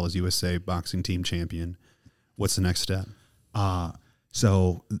your title as USA boxing team champion. What's the next step?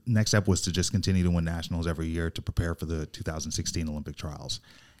 So next step was to just continue to win nationals every year to prepare for the 2016 Olympic trials.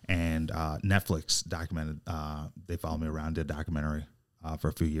 And Netflix documented. They followed me around, did a documentary for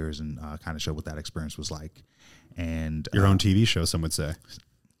a few years, and kind of showed what that experience was like. And Your own TV show, some would say.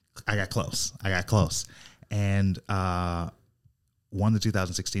 I got close, and won the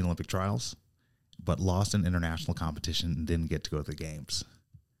 2016 Olympic trials, but lost an international competition and didn't get to go to the games.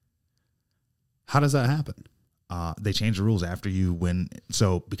 How does that happen? They changed the rules after you win.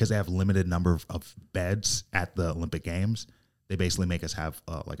 So because they have a limited number of beds at the Olympic Games, they basically make us have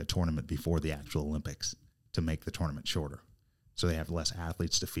like a tournament before the actual Olympics to make the tournament shorter. So they have less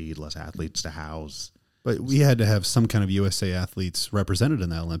athletes to feed, less athletes to house. But we had to have some kind of USA athletes represented in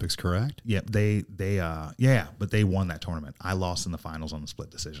the Olympics, correct? Yeah, but they won that tournament. I lost in the finals on the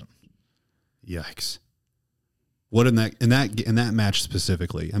split decision. Yikes. What in that match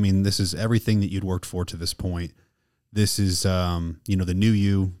specifically? I mean, this is everything that you'd worked for to this point. This is the new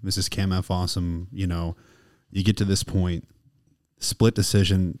you. This is Cam F. Awesome. You get to this point, split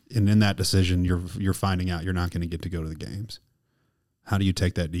decision, and in that decision, you're finding out you're not going to get to go to the games. How do you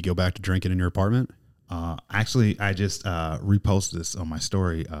take that? Do you go back to drinking in your apartment? Actually, I just reposted this on my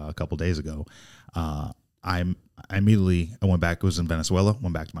story a couple days ago. I went back. It was in Venezuela.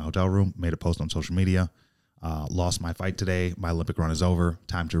 Went back to my hotel room. Made a post on social media. Lost my fight today. My Olympic run is over.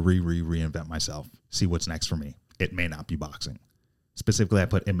 Time to reinvent myself. See what's next for me. It may not be boxing. Specifically, I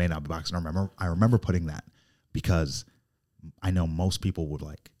put it may not be boxing. I remember putting that because I know most people would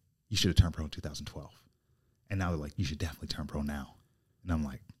like, you should have turned pro in 2012, and now they're like, you should definitely turn pro now. And I'm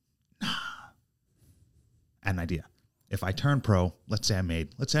like, nah. I had an idea. if I turn pro, let's say I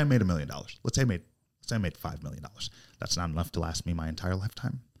made $1 million. Let's say I made $5 million. That's not enough to last me my entire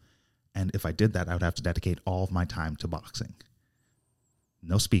lifetime. And if I did that, I would have to dedicate all of my time to boxing.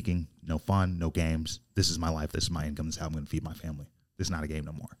 No speaking, no fun, no games. This is my life. This is my income. This is how I'm going to feed my family. This is not a game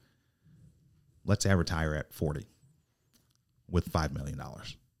no more. Let's say I retire at 40 with $5 million.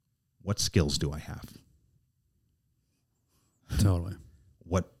 What skills do I have? Totally.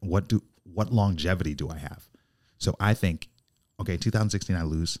 What longevity do I have? So I think, okay, 2016 I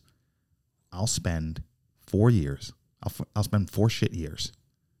lose. I'll spend 4 years. I'll spend 4 shit years,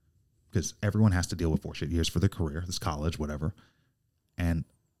 because everyone has to deal with 4 shit years for their career, this college, whatever. And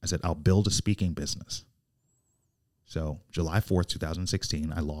I said, I'll build a speaking business. So July 4th,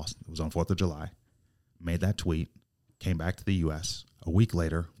 2016, I lost. It was on 4th of July. Made that tweet, came back to the U.S. A week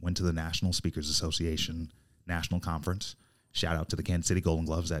later, went to the National Speakers Association National Conference. Shout out to the Kansas City Golden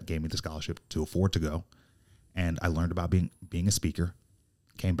Gloves that gave me the scholarship to afford to go. And I learned about being a speaker,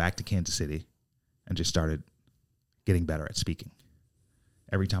 came back to Kansas City, and just started getting better at speaking.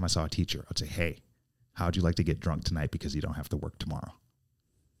 Every time I saw a teacher, I'd say, hey, how'd you like to get drunk tonight because you don't have to work tomorrow?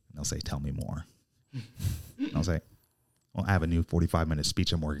 And they'll say, tell me more. And I'll say, well, I have a new 45-minute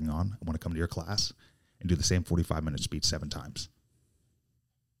speech I'm working on. I want to come to your class and do the same 45-minute speech 7 times.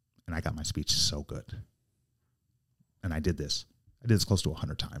 And I got my speech so good. And I did this close to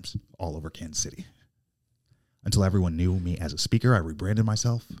 100 times all over Kansas City. Until everyone knew me as a speaker, I rebranded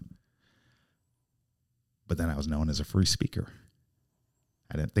myself. But then I was known as a free speaker.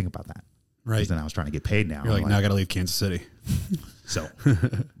 I didn't think about that. Right. Because then I was trying to get paid now. You're like, now I got to leave Kansas City. So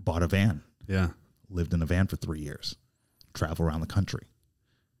bought a van. Yeah. Lived in a van for 3 years. Travel around the country.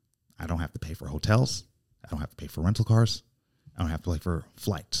 I don't have to pay for hotels. I don't have to pay for rental cars. I don't have to pay for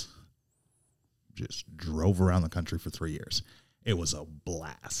flights. Just drove around the country for 3 years. It was a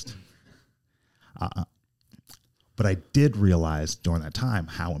blast. But I did realize during that time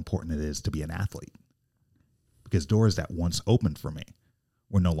how important it is to be an athlete, because doors that once opened for me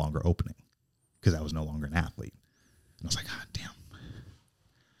were no longer opening because I was no longer an athlete. And I was like, God damn,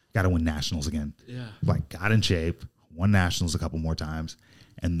 got to win nationals again. Yeah. Like, got in shape, won nationals a couple more times,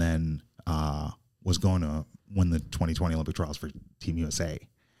 and then was going to win the 2020 Olympic trials for Team USA.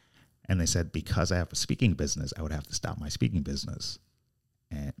 And they said, because I have a speaking business, I would have to stop my speaking business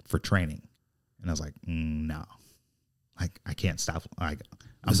for training. And I was like, no. Like, I can't stop.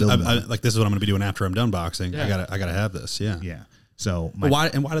 This is what I'm going to be doing after I'm done boxing. Yeah. I gotta have this. Yeah. Yeah. So why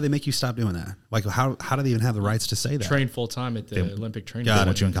do they make you stop doing that? Like, how do they even have the rights to say that? Train full time at the Olympic Training I Center.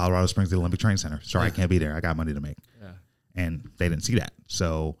 want you in Colorado Springs, the Olympic Training Center. Sorry, I can't be there. I got money to make. Yeah. And they didn't see that.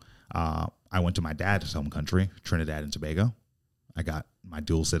 So I went to my dad's home country, Trinidad and Tobago. I got my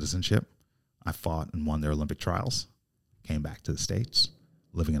dual citizenship. I fought and won their Olympic trials. Came back to the States,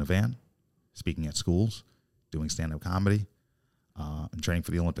 living in a van, speaking at schools, doing stand-up comedy, and training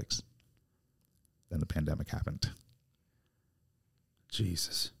for the Olympics. Then the pandemic happened.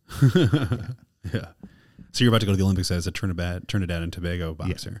 Jesus. Yeah. So you're about to go to the Olympics as a Trinidad and Tobago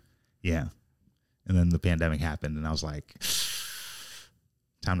boxer. Yeah. And then the pandemic happened, and I was like,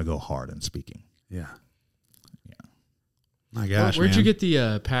 time to go hard in speaking. Yeah. Yeah. My gosh, Where'd you get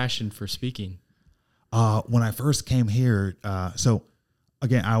the passion for speaking? When I first came here, so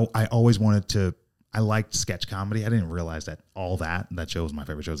again, I always wanted to, I liked sketch comedy. I didn't realize that all that show was my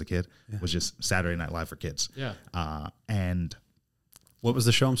favorite show as a kid, was just Saturday Night Live for kids. Yeah. And what was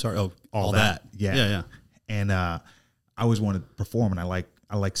the show? I'm sorry. Oh, all that. Yeah. Yeah. And I always wanted to perform, and I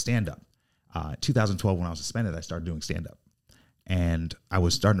like stand-up. 2012, when I was suspended, I started doing stand-up. And I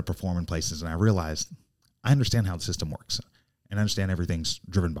was starting to perform in places, and I realized I understand how the system works, and I understand everything's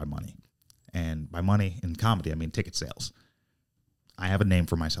driven by money. And by money in comedy, I mean ticket sales. I have a name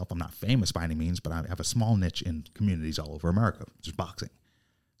for myself. I'm not famous by any means, but I have a small niche in communities all over America, which is boxing.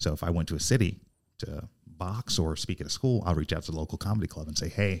 So if I went to a city to box or speak at a school, I'll reach out to the local comedy club and say,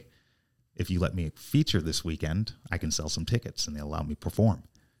 hey, if you let me feature this weekend, I can sell some tickets, and they'll allow me to perform.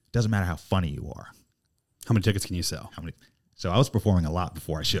 Doesn't matter how funny you are. How many tickets can you sell? So I was performing a lot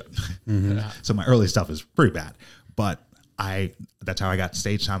before I should. Mm-hmm. So my early stuff is pretty bad, but that's how I got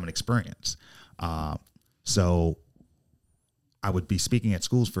stage time and experience. So I would be speaking at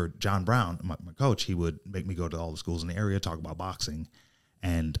schools for John Brown, my coach. He would make me go to all the schools in the area, talk about boxing,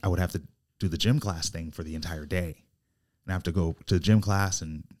 and I would have to do the gym class thing for the entire day. And I have to go to the gym class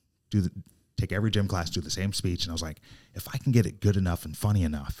and take every gym class, do the same speech. And I was like, if I can get it good enough and funny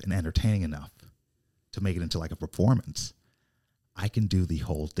enough and entertaining enough to make it into like a performance, I can do the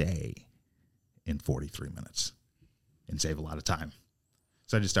whole day in 43 minutes and save a lot of time.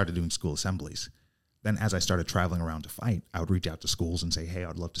 So I just started doing school assemblies. Then as I started traveling around to fight, I would reach out to schools and say, hey,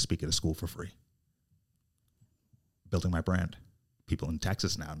 I'd love to speak at a school for free. building my brand. People in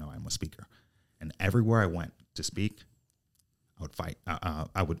Texas now know I'm a speaker. And everywhere I went to speak, I would fight.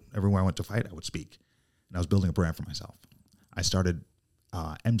 Everywhere I went to fight, I would speak. And I was building a brand for myself. I started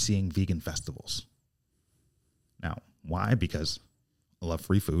emceeing vegan festivals. Now, why? Because I love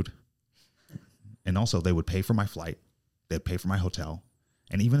free food. And also, they would pay for my flight. They'd pay for my hotel.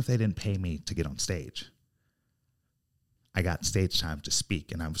 And even if they didn't pay me to get on stage, I got stage time to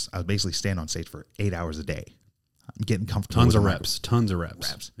speak. And I was basically staying on stage for 8 hours a day. I'm getting comfortable. Tons of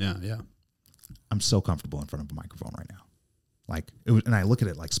reps. Yeah. I'm so comfortable in front of a microphone right now. And I look at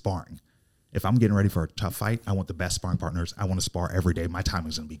it like sparring. If I'm getting ready for a tough fight, I want the best sparring partners. I want to spar every day. My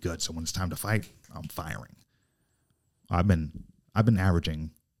timing's going to be good. So when it's time to fight, I'm firing. I've been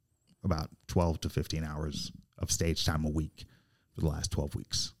averaging about 12 to 15 hours of stage time a week for the last 12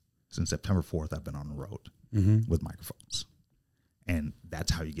 weeks. Since September 4th, I've been on the road with microphones. And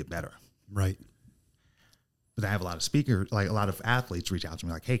that's how you get better. Right. But I have a lot of speakers, like a lot of athletes reach out to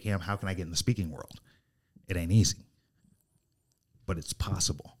me like, hey, Cam, how can I get in the speaking world? It ain't easy, but it's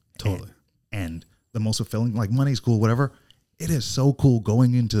possible. Totally. And the most fulfilling, like money's cool, whatever. It is so cool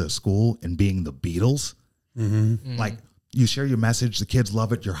going into a school and being the Beatles. Like you share your message, the kids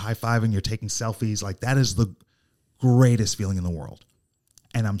love it. You're high-fiving, you're taking selfies. Like that is the greatest feeling in the world.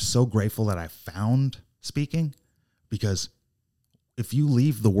 And I'm so grateful that I found speaking, because if you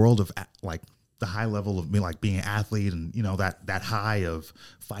leave the world of like the high level of me, like being an athlete and, you know, that high of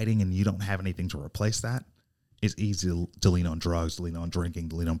fighting, and you don't have anything to replace that, it's easy to lean on drugs, to lean on drinking,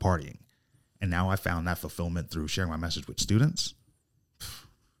 to lean on partying. And now I found that fulfillment through sharing my message with students.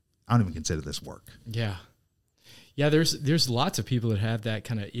 I don't even consider this work. Yeah. Yeah, there's lots of people that have that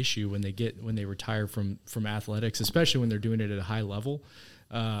kind of issue when they retire from athletics, especially when they're doing it at a high level.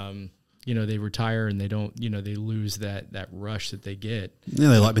 They retire and they don't, they lose that rush that they get.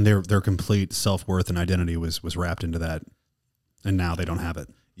 Yeah, their complete self-worth and identity was wrapped into that, and now they don't have it.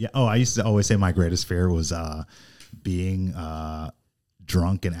 Yeah. Oh, I used to always say my greatest fear was being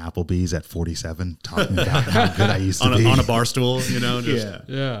drunk in Applebee's at 47, talking about how good I used to be on a bar stool, Just,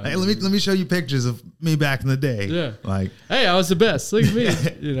 yeah. Hey, let me show you pictures of me back in the day. Yeah. Like, hey, I was the best. Look at me.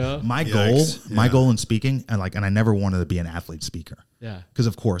 My Yikes. goal in speaking, and I never wanted to be an athlete speaker. Yeah. Because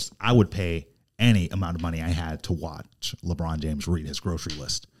of course I would pay any amount of money I had to watch LeBron James read his grocery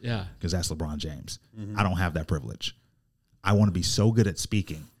list. Yeah. Because that's LeBron James. I don't have that privilege. I want to be so good at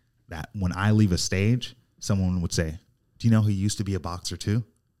speaking that when I leave a stage, someone would say, do you know he used to be a boxer too?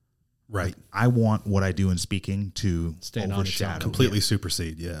 Right. I want what I do in speaking to Stand on its own. overshadow. Completely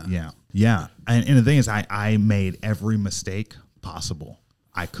supersede. Yeah. Yeah. And the thing is, I made every mistake possible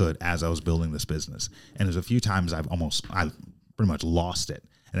I could as I was building this business. And there's a few times I pretty much lost it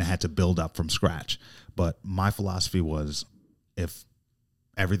and I had to build up from scratch. But my philosophy was, if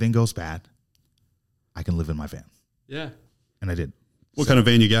everything goes bad, I can live in my van. Yeah. And I did. What kind of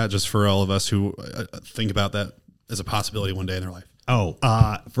van you got, just for all of us who think about that as a possibility one day in their life?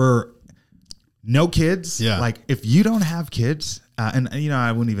 For no kids. Yeah. Like if you don't have kids, I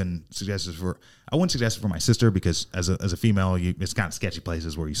wouldn't even suggest this I wouldn't suggest it for my sister, because as a female, it's kind of sketchy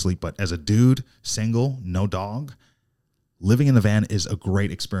places where you sleep. But as a dude, single, no dog, living in the van is a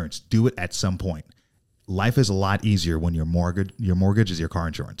great experience. Do it at some point. Life is a lot easier when your mortgage is your car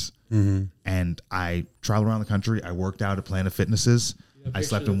insurance. Mm-hmm. And I traveled around the country. I worked out at Planet Fitnesses. I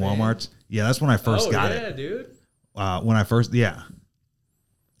slept in Walmarts. Yeah, that's when I first got it. Yeah, dude. When I first, yeah.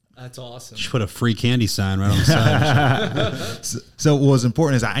 That's awesome. Just put a free candy sign right on the side. So what was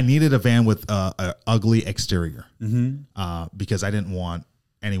important is I needed a van with an ugly exterior, because I didn't want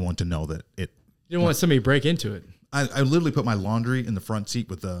anyone to know that it. You don't want somebody to break into it. I literally put my laundry in the front seat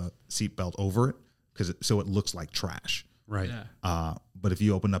with the seat belt over it, so it looks like trash. Right. Yeah. But if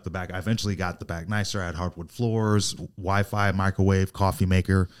you open up the back, I eventually got the back nicer. I had hardwood floors, Wi-Fi, microwave, coffee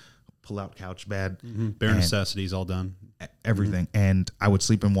maker, pull-out couch bed. Bare necessities all done. Everything. And I would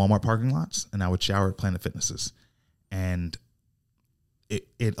sleep in Walmart parking lots, and I would shower at Planet Fitnesses. And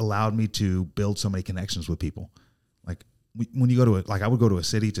it allowed me to build so many connections with people. Like when you go to I would go to a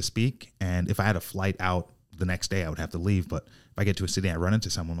city to speak, and if I had a flight out the next day, I would have to leave. But if I get to a city and I run into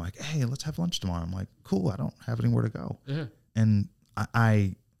someone like, hey, let's have lunch tomorrow, I'm like, cool, I don't have anywhere to go. Yeah. And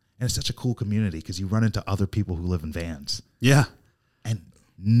and it's such a cool community because you run into other people who live in vans. Yeah. And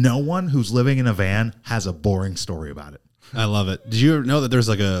no one who's living in a van has a boring story about it. I love it. Did you know that there's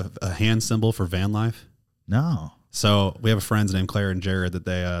like a hand symbol for van life? No. So we have friends named Claire and Jared that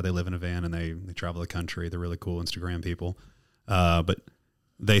they live in a van and they travel the country. They're really cool Instagram people. But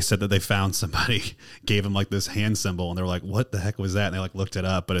they said that they found somebody gave them like this hand symbol and they're like, what the heck was that? And they like looked it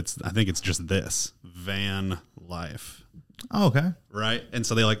up, but I think it's just this: van life. Oh, okay. right? And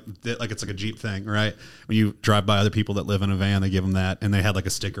so like it's like a Jeep thing, right? When you drive by other people that live in a van, they give them that, and they had like a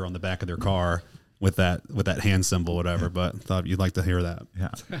sticker on the back of their car with that hand symbol, whatever. But thought you'd like to hear that.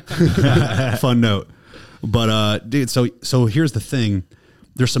 Yeah. Fun note. But dude, so here's the thing.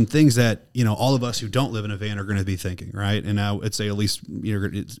 There's some things that, you know, all of us who don't live in a van are going to be thinking, right? And now I'd say at least, you know,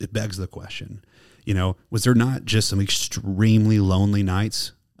 it begs the question, you know, was there not just some extremely lonely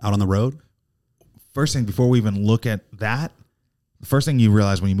nights out on the road? First thing, before we even look at that, the first thing you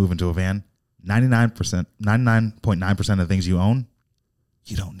realize when you move into a van, 99.9% of the things you own,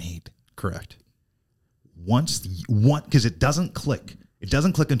 you don't need. Correct. Because it doesn't click. It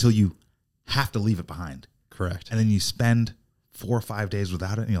doesn't click until you have to leave it behind. Correct. And then you spend 4 or 5 days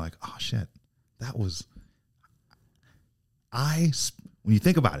without it, and you're like, oh shit, that was. When you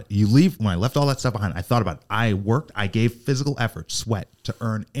think about it, when I left all that stuff behind, I thought about it. I worked, I gave physical effort, sweat to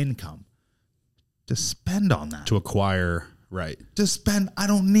earn income, to spend on that. To acquire, right. To spend, I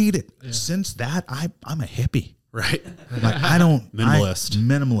don't need it. Yeah. Since that, I'm a hippie. Right. Like I don't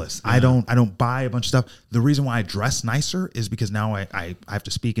minimalist. Yeah. I don't buy a bunch of stuff. The reason why I dress nicer is because now I have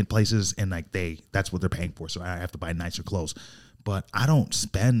to speak in places and like that's what they're paying for. So I have to buy nicer clothes. But I don't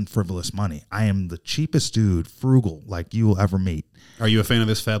spend frivolous money. I am the cheapest dude, frugal, like you will ever meet. Are you a fan of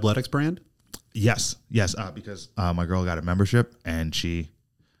this Fabletics brand? Yes. Because my girl got a membership and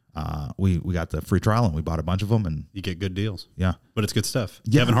we got the free trial and we bought a bunch of them and you get good deals. Yeah, but it's good stuff.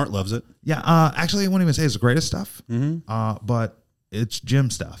 Yeah. Kevin Hart loves it. Yeah. Actually, I wouldn't even say it's the greatest stuff. Mm-hmm. But it's gym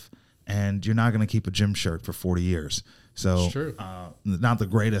stuff, and you're not going to keep a gym shirt for 40 years. So, not the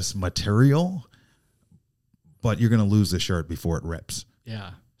greatest material, but you're going to lose the shirt before it rips.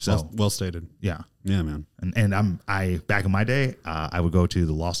 Yeah. So well stated. Yeah. Yeah, man. And I back in my day, I would go to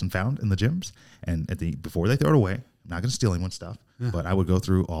the Lost and Found in the gyms, and before they throw it away, I'm not going to steal anyone's stuff, but I would go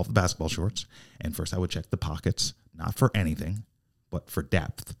through all the basketball shorts, and first I would check the pockets, not for anything, but for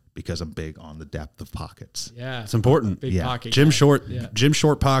depth, because I'm big on the depth of pockets. Yeah, it's important. Big pocket. Gym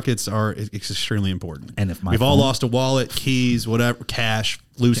short pockets are extremely important. And if we've all lost a wallet, keys, whatever,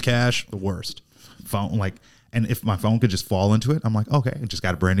 loose cash, the worst. Phone, and if my phone could just fall into it, I'm like, okay, I just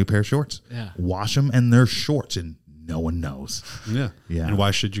got a brand new pair of shorts. Yeah. Wash them, and they're shorts, and no one knows. Yeah. Yeah. And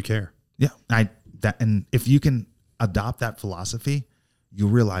why should you care? Yeah. And if you can adopt that philosophy, you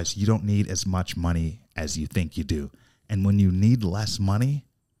realize you don't need as much money as you think you do. And when you need less money,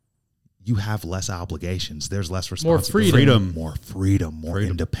 you have less obligations. There's less responsibility. More freedom, more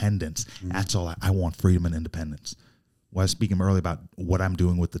independence. Mm-hmm. That's all I want, freedom and independence. When I was speaking earlier about what I'm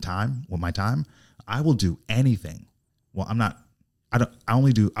doing with my time, I will do anything. Well, I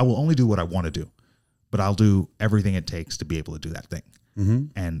will only do what I want to do, but I'll do everything it takes to be able to do that thing. Mm-hmm.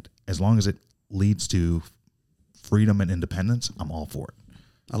 And as long as it leads to freedom and independence, I'm all for it.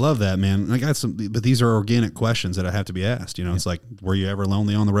 I love that, man. I got but these are organic questions that I have to be asked. You know, It's like, were you ever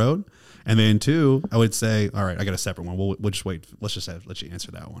lonely on the road? And then 2, I would say, all right, I got a separate one. We'll just wait. Let's let you answer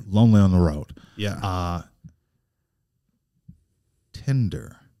that one. Lonely on the road. Yeah.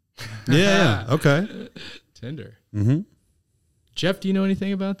 Tinder. Yeah. Okay. Tinder. Mm-hmm. Jeff, do you know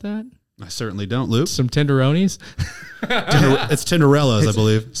anything about that? I certainly don't, Luke. Some tenderonis? It's Tinderellas, I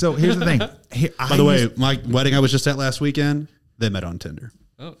believe. So here's the thing. By the way, my wedding I was just at last weekend, they met on Tinder.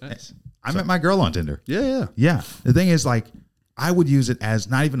 Oh, nice. I met my girl on Tinder. Yeah. Yeah. The thing is, I would use it as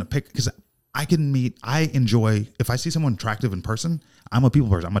not even a pick, because I enjoy, if I see someone attractive in person, I'm a people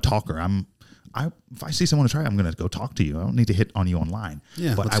person. I'm a talker. If I see someone attractive, I'm going to go talk to you. I don't need to hit on you online.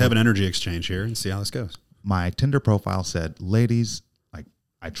 Yeah. But let's have an energy exchange here and see how this goes. My Tinder profile said, ladies,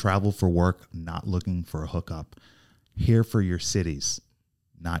 I travel for work, not looking for a hookup. Here for your cities,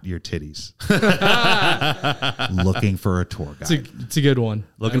 not your titties. Looking for a tour guide. It's a good one.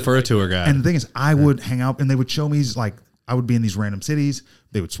 Looking for a tour guide. And the thing is, I would hang out, and they would show me, I would be in these random cities.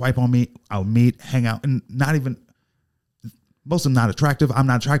 They would swipe on me. I would meet, hang out, and most of them not attractive. I'm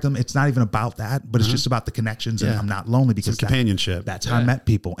not attractive. It's not even about that, but it's just about the connections, and I'm not lonely because companionship. That's how I met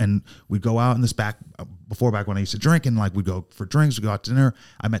people. And we'd go out in this back when I used to drink, and we'd go for drinks, we'd go out to dinner.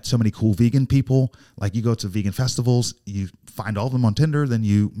 I met so many cool vegan people. You go to vegan festivals, you find all of them on Tinder, then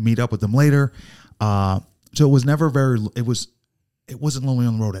you meet up with them later. So it was never it wasn't lonely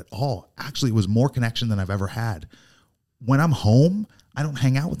on the road at all. Actually, it was more connection than I've ever had. When I'm home, I don't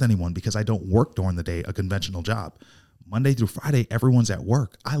hang out with anyone because I don't work during the day, a conventional job. Monday through Friday, everyone's at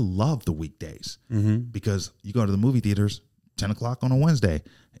work. I love the weekdays because you go to the movie theaters 10 o'clock on a Wednesday.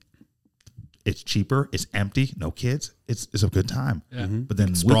 It's cheaper. It's empty. No kids. It's a good time. Yeah. But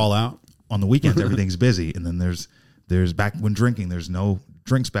then sprawl out on the weekends. Everything's busy, and then there's back when drinking. There's no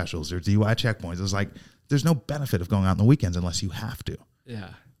drink specials. There's DUI checkpoints. It's there's no benefit of going out on the weekends unless you have to. Yeah.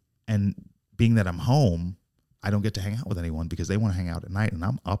 And being that I'm home, I don't get to hang out with anyone because they want to hang out at night, and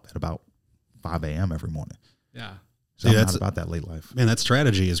I'm up at about 5 a.m. every morning. Yeah. So I'm not about that late life. Man, that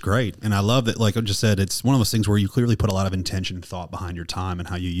strategy is great. And I love that, like I just said, it's one of those things where you clearly put a lot of intention and thought behind your time and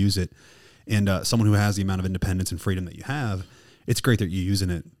how you use it. And someone who has the amount of independence and freedom that you have, it's great that you're using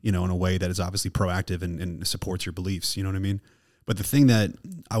it, you know, in a way that is obviously proactive and supports your beliefs. You know what I mean? But the thing that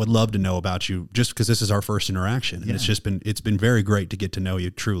I would love to know about you, just because this is our first interaction, and it's been very great to get to know you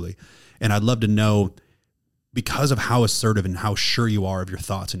truly. And I'd love to know, because of how assertive and how sure you are of your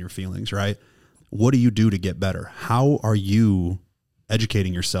thoughts and your feelings, right? What do you do to get better? How are you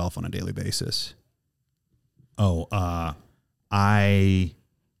educating yourself on a daily basis? So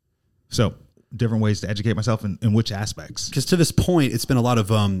different ways to educate myself in which aspects? Because to this point, it's been a lot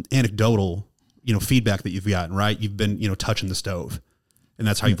of anecdotal, you know, feedback that you've gotten, right? You've been, you know, touching the stove, and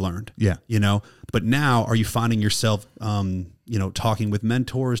that's how you've learned. Yeah. You know, but now are you finding yourself, you know, talking with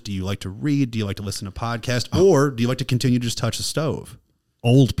mentors? Do you like to read? Do you like to listen to podcasts? Or do you like to continue to just touch the stove?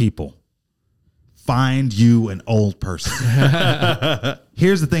 Old people. Find you an old person.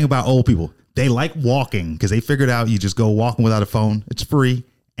 Here's the thing about old people. They like walking because they figured out you just go walking without a phone. It's free,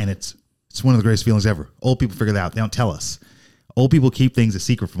 and it's one of the greatest feelings ever. Old people figure that out. They don't tell us. Old people keep things a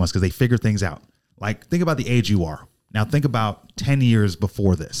secret from us because they figure things out. Like, think about the age you are. Now think about 10 years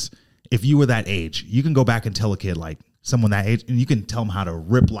before this. If you were that age, you can go back and tell a kid, like someone that age, and you can tell them how to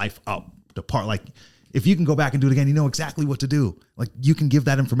rip life up apart. Like, if you can go back and do it again, you know exactly what to do. Like, you can give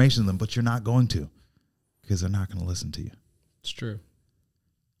that information to them, but you're not going to, because they're not going to listen to you. It's true.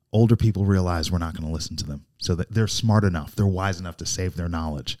 Older people realize we're not going to listen to them. So that they're smart enough, they're wise enough to save their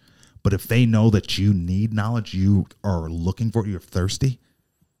knowledge. But if they know that you need knowledge, you are looking for it, you're thirsty,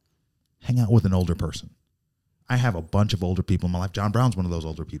 hang out with an older person. I have a bunch of older people in my life. John Brown's one of those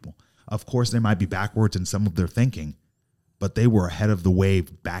older people. Of course, they might be backwards in some of their thinking, but they were ahead of the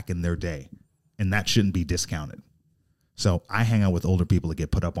wave back in their day, and that shouldn't be discounted. So I hang out with older people that get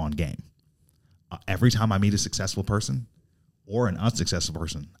put up on game. Every time I meet a successful person or an unsuccessful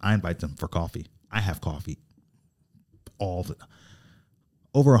person, I invite them for coffee. I have coffee over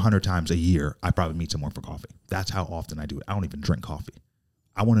 100 times a year. I probably meet someone for coffee. That's how often I do it. I don't even drink coffee.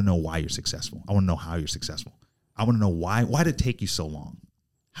 I want to know why you're successful. I want to know how you're successful. I want to know why did it take you so long?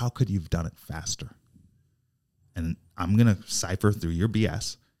 How could you have done it faster? And I'm going to cipher through your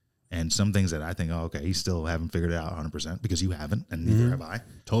BS and some things that I think, oh, okay, you still haven't figured it out 100% because you haven't, and neither have I.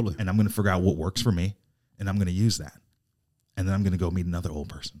 Totally. And I'm going to figure out what works for me, and I'm going to use that. And then I'm going to go meet another old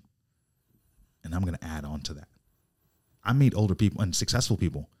person, and I'm going to add on to that. I meet older people and successful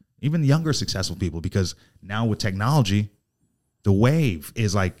people, even younger successful people, because now with technology, the wave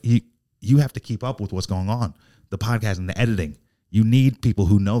is like you have to keep up with what's going on. The podcast and the editing, you need people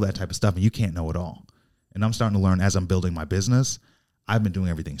who know that type of stuff, and you can't know it all. And I'm starting to learn as I'm building my business. I've been doing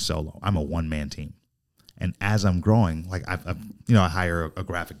everything solo. I'm a one-man team. And as I'm growing, like I hire a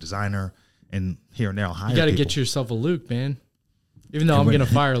graphic designer, and here and there I'll hire You got to people. get yourself a Luke, man. Even though I'm going to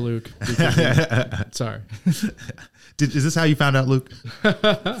fire Luke. Sorry. Is this how you found out, Luke?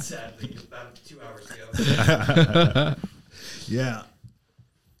 Sadly, about 2 hours ago. Yeah.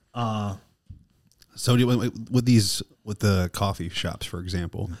 So with the coffee shops, for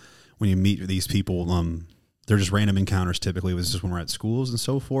example, when you meet these people, they're just random encounters typically. This is when we're at schools and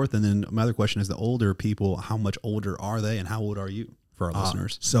so forth. And then my other question is, the older people, how much older are they, and how old are you for our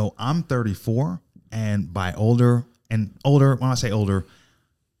listeners? So I'm 34, and by older, when I say older,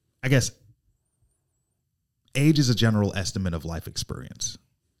 I guess age is a general estimate of life experience.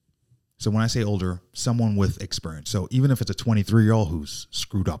 So when I say older, someone with experience. So even if it's a 23-year-old who's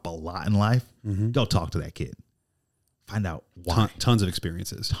screwed up a lot in life, go talk to that kid. Find out why. Tons of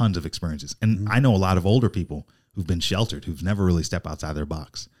experiences. Tons of experiences. And I know a lot of older people who've been sheltered, who've never really stepped outside their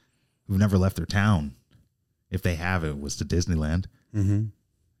box, who've never left their town. If they have, it was to Disneyland. Mm-hmm.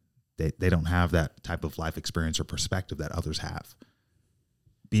 They don't have that type of life experience or perspective that others have.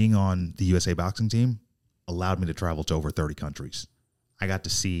 Being on the USA boxing team allowed me to travel to over 30 countries. I got to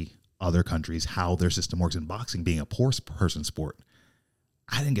see other countries, how their system works in boxing, being a poor person sport.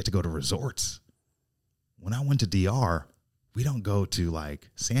 I didn't get to go to resorts. When I went to DR, we don't go to like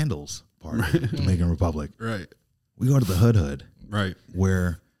Sandals part of Dominican Republic. Right. We go to the Hood, Right.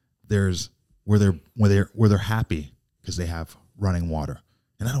 where they're happy because they have running water.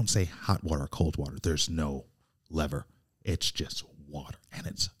 And I don't say hot water or cold water. There's no lever. It's just water, and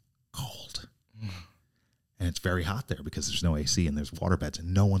it's cold. And it's very hot there because there's no AC and there's water beds,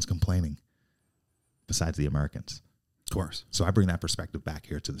 and no one's complaining besides the Americans. Of course. So I bring that perspective back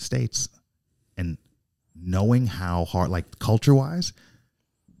here to the States, and knowing how hard, like culture-wise,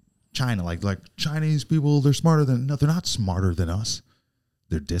 China, like Chinese people, they're not smarter than us.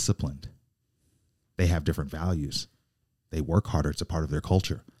 They're disciplined. They have different values. They work harder. It's a part of their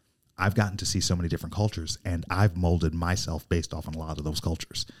culture. I've gotten to see so many different cultures, and I've molded myself based off on a lot of those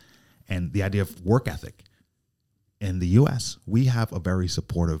cultures. And the idea of work ethic. In the U.S., we have a very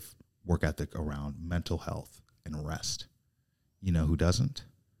supportive work ethic around mental health and rest. You know who doesn't?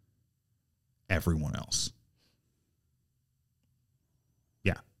 Everyone else.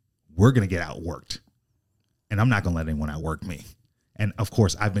 Yeah, we're going to get outworked. And I'm not going to let anyone outwork me. And of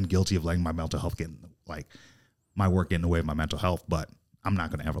course, I've been guilty of letting my mental health my work get in the way of my mental health, but I'm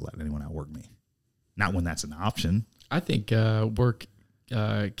not going to ever let anyone outwork me. Not when that's an option. I think work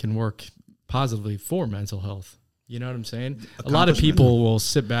can work positively for mental health. You know what I'm saying? A lot of people will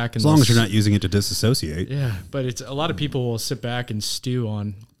sit back and as long as you're not using it to disassociate. Yeah, but it's a lot of people will sit back and stew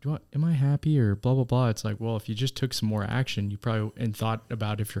on, am I happy or blah, blah, blah. It's like, well, if you just took some more action, you probably, and thought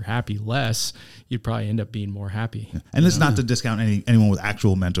about if you're happy less, you'd probably end up being more happy. Yeah. And it's not to discount anyone with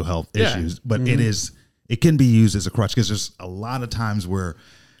actual mental health issues, but it can be used as a crutch because there's a lot of times where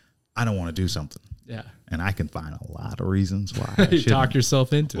I don't want to do something. Yeah. And I can find a lot of reasons why. You talk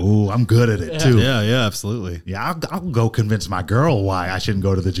yourself into it. Oh, I'm good at it too. Yeah, absolutely. Yeah, I'll go convince my girl why I shouldn't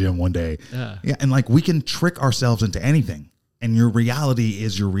go to the gym one day. Yeah, and like we can trick ourselves into anything, and your reality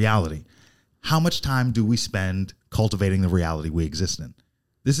is your reality. How much time do we spend cultivating the reality we exist in?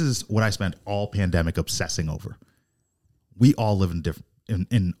 This is what I spent all pandemic obsessing over. We all live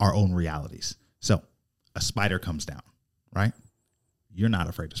in our own realities. So a spider comes down, right? You're not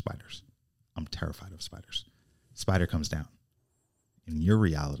afraid of spiders. I'm terrified of spiders. Spider comes down. In your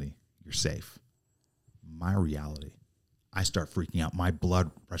reality, you're safe. My reality, I start freaking out. My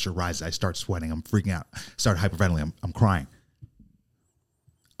blood pressure rises. I start sweating. I'm freaking out. I start hyperventilating. I'm crying.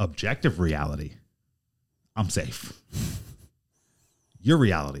 Objective reality, I'm safe. Your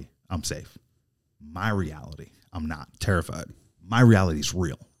reality, I'm safe. My reality, I'm not. Terrified. My reality is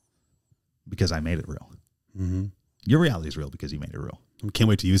real because I made it real. Mm-hmm. Your reality is real because you made it real. Can't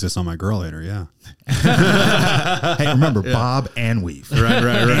wait to use this on my girl later. Yeah. Hey, remember bob and weave. Right.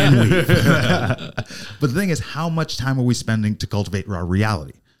 And weave. But the thing is, how much time are we spending to cultivate our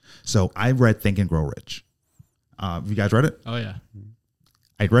reality? So I read Think and Grow Rich. Have you guys read it? Oh, yeah.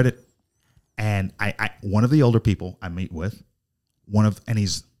 I read it. And I one of the older people I meet with, and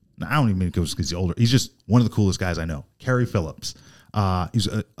he's, I don't even mean because he's older. He's just one of the coolest guys I know. Kerry Phillips. He's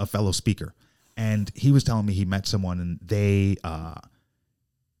a fellow speaker. And he was telling me he met someone and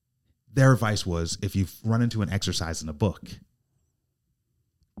their advice was, if you've run into an exercise in a book,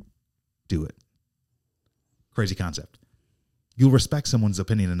 do it. Crazy concept. You'll respect someone's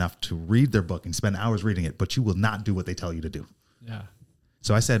opinion enough to read their book and spend hours reading it, but you will not do what they tell you to do. Yeah.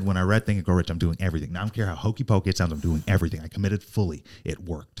 So I said, when I read Think and Grow Rich, I'm doing everything. Now, I don't care how hokey pokey it sounds, I'm doing everything. I committed fully. It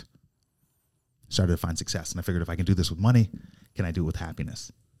worked. Started to find success. And I figured if I can do this with money, can I do it with happiness?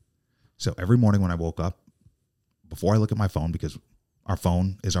 So every morning when I woke up, before I look at my phone, because our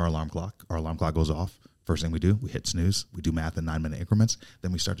phone is our alarm clock goes off. First thing we do, we hit snooze. We do math in 9-minute increments.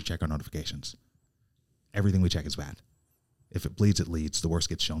 Then we start to check our notifications. Everything we check is bad. If it bleeds, it leads. The worst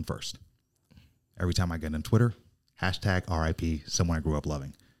gets shown first. Every time I get on Twitter, hashtag RIP, someone I grew up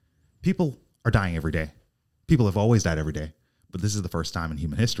loving. People are dying every day. People have always died every day. But this is the first time in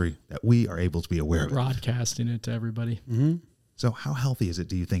human history that we are able to be aware of it. Broadcasting it to everybody. Mm-hmm. So how healthy is it,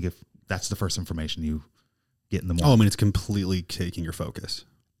 do you think, if that's the first information you get in the morning? Oh, I mean, it's completely taking your focus.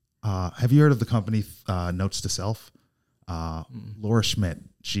 Have you heard of the company Notes to Self? Laura Schmidt,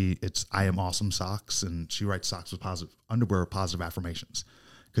 I Am Awesome Socks, and she writes socks with positive underwear with positive affirmations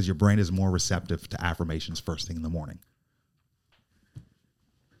because your brain is more receptive to affirmations first thing in the morning.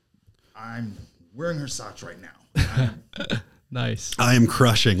 I'm wearing her socks right now. Nice. I am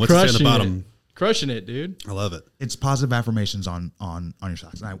crushing. What's it say at the bottom? Crushing it, dude. I love it. It's positive affirmations on your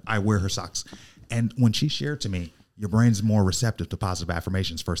socks. And I wear her socks. And when she shared to me, your brain's more receptive to positive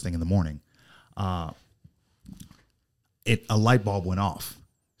affirmations first thing in the morning. A light bulb went off.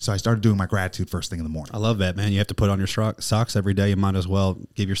 So I started doing my gratitude first thing in the morning. I love that, man. You have to put on your socks every day. You might as well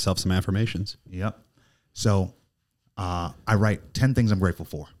give yourself some affirmations. Yep. So I write 10 things I'm grateful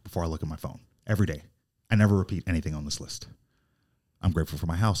for before I look at my phone every day. I never repeat anything on this list. I'm grateful for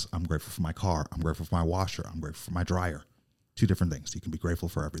my house. I'm grateful for my car. I'm grateful for my washer. I'm grateful for my dryer. 2 different things. You can be grateful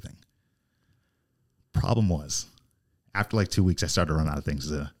for everything. Problem was, after like 2 weeks, I started to run out of things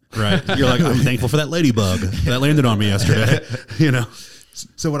to. Right. You're like, I'm thankful for that ladybug that landed on me yesterday.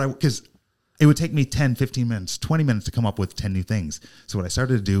 So because it would take me 10, 15 minutes, 20 minutes to come up with 10 new things. So what I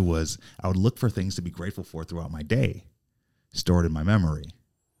started to do was I would look for things to be grateful for throughout my day, store it in my memory,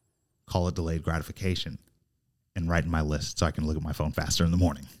 call it delayed gratification, and write in my list so I can look at my phone faster in the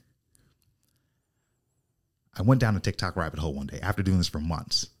morning. I went down a TikTok rabbit hole one day after doing this for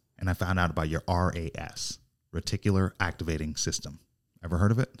months, and I found out about your RAS, reticular activating system. Ever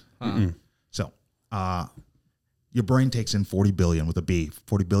heard of it? So, your brain takes in 40 billion with a B,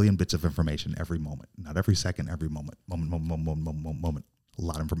 40 billion bits of information every moment. Not every second, every moment. Moment. A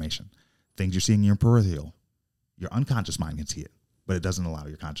lot of information. Things you're seeing in your peripheral, your unconscious mind can see it, but it doesn't allow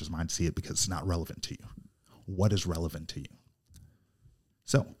your conscious mind to see it because it's not relevant to you. What is relevant to you?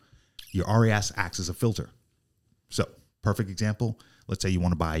 So, your RAS acts as a filter. So, perfect example, let's say you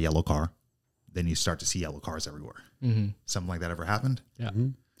want to buy a yellow car, then you start to see yellow cars everywhere. Something like that ever happened? Yeah.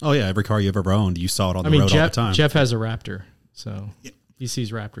 Oh yeah, every car you've ever owned, you saw it on the road all the time. Jeff has a Raptor, so he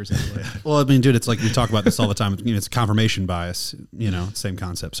sees Raptors everywhere. Well, I mean, dude, it's like we talk about this all the time. You know, it's confirmation bias. You know, same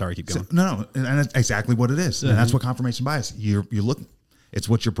concept. Sorry, keep going. So, no, and that's exactly what it is. And that's what confirmation bias. You're looking. It's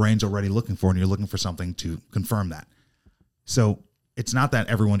what your brain's already looking for, and you're looking for something to confirm that. So it's not that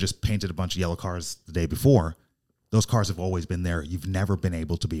everyone just painted a bunch of yellow cars the day before. Those cars have always been there. You've never been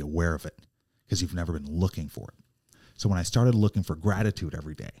able to be aware of it because you've never been looking for it. So when I started looking for gratitude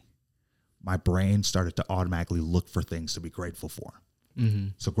every day, my brain started to automatically look for things to be grateful for.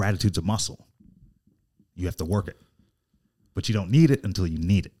 So gratitude's a muscle. You have to work it, but you don't need it until you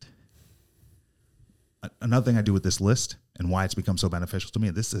need it. Another thing I do with this list and why it's become so beneficial to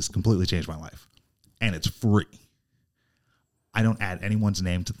me, this has completely changed my life, and it's free. I don't add anyone's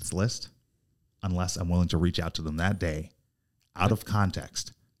name to this list unless I'm willing to reach out to them that day out of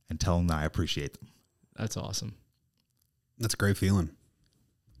context and tell them that I appreciate them. That's awesome. That's a great feeling.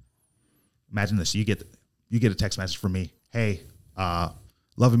 Imagine this. You get a text message from me. Hey,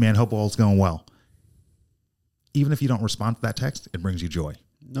 love you, man. Hope all's going well. Even if you don't respond to that text, it brings you joy.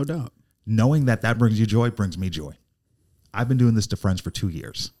 No doubt. Knowing that brings you joy brings me joy. I've been doing this to friends for 2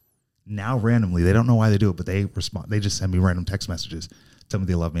 years. Now, randomly, they don't know why they do it, but they respond. They just send me random text messages, tell me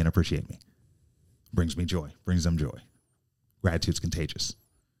they love me and appreciate me. Brings me joy. Brings them joy. Gratitude's contagious.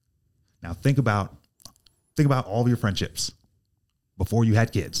 Now, think about all of your friendships before you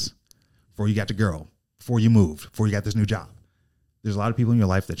had kids, before you got the girl, before you moved, before you got this new job. There's a lot of people in your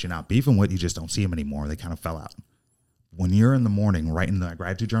life that you're not beefing with. You just don't see them anymore. They kind of fell out. When you're in the morning writing that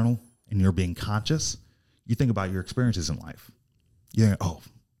gratitude journal and you're being conscious, you think about your experiences in life. You think, oh,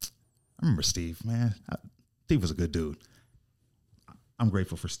 I remember Steve, man. Steve was a good dude. I'm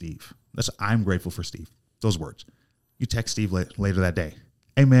grateful for Steve. I'm grateful for Steve. Those words. You text Steve later that day.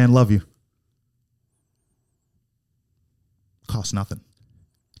 Hey, man, love you. Costs nothing.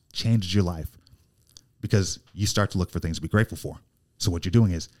 Changes your life because you start to look for things to be grateful for. So what you're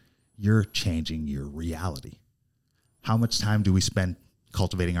doing is you're changing your reality. How much time do we spend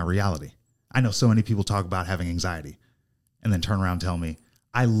cultivating our reality? I know so many people talk about having anxiety and then turn around and tell me,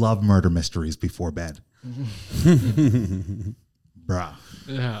 I love murder mysteries before bed. Bruh.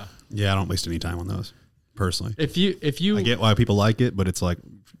 Yeah. Yeah, I don't waste any time on those personally. If you I get why people like it, but it's like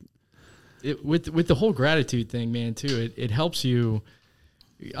with the whole gratitude thing, man, too, it helps you.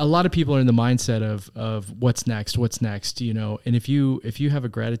 A lot of people are in the mindset of what's next, you know, and if you have a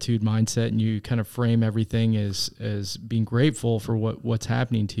gratitude mindset and you kind of frame everything as being grateful for what's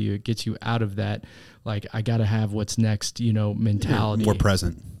happening to you, it gets you out of that, like, I got to have what's next, you know, mentality. more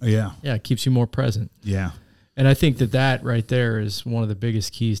present. Yeah. Yeah. It keeps you more present. Yeah. And I think that right there is one of the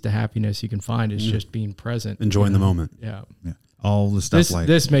biggest keys to happiness you can find is just being present. Enjoying the moment. Yeah. Yeah. All the stuff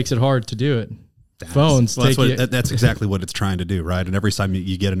This makes it hard to do it. Phones. Well, that's exactly what it's trying to do, right? And every time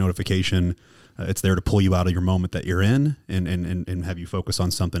you get a notification, it's there to pull you out of your moment that you're in and have you focus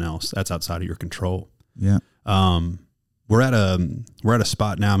on something else that's outside of your control. Yeah. We're at a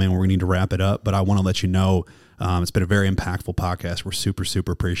spot now, man, where we need to wrap it up. But I want to let you know it's been a very impactful podcast. We're super,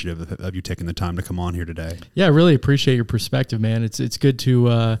 super appreciative of you taking the time to come on here today. Yeah, I really appreciate your perspective, man. It's good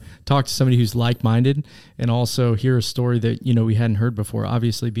to talk to somebody who's like-minded and also hear a story that, you know, we hadn't heard before.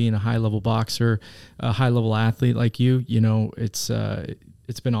 Obviously, being a high-level boxer, a high-level athlete like you know, it's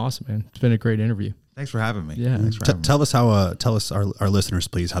been awesome, man. It's been a great interview. Thanks for having me. Yeah. Thanks for having me. Tell us our listeners,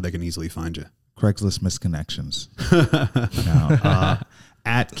 please, how they can easily find you. Craigslist misconnections.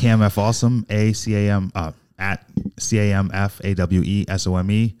 At CamF Awesome, ACAM, at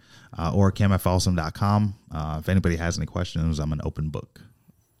CAMFAWESOME, or CamFawesome.com. If anybody has any questions, I'm an open book.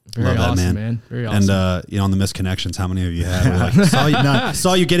 Very Love that, awesome, man. Very awesome. And you know, on the misconnections, how many of you had? Like,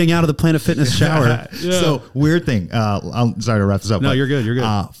 saw you getting out of the Planet Fitness shower. So weird thing. I'm sorry to wrap this up. No, you're good. You're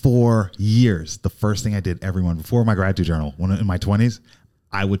good. For years, the first thing I did, everyone, before my gratitude journal, when in my 20s,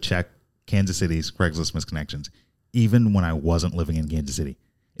 I would check Kansas City's Craigslist misconnections, even when I wasn't living in Kansas City.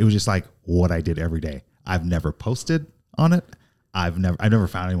 It was just like what I did every day. I've never posted on it. I've never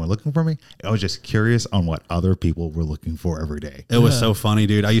found anyone looking for me. I was just curious on what other people were looking for every day. It was so funny,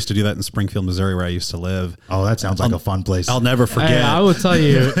 dude. I used to do that in Springfield, Missouri, where I used to live. Oh, that sounds like a fun place. I'll never forget. I will tell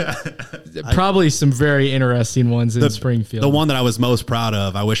you, probably some very interesting ones in Springfield. The one that I was most proud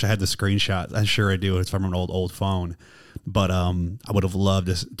of, I wish I had the screenshot. I'm sure I do. It's from an old phone, but I would have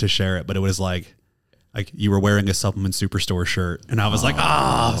loved to share it. But it was like you were wearing a Supplement Superstore shirt, and I was like,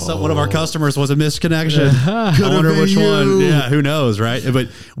 one of our customers was a misconnection. I wonder which one. Yeah, who knows, right? But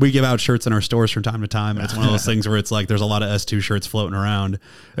we give out shirts in our stores from time to time, and it's one of those things where it's like there's a lot of S2 shirts floating around,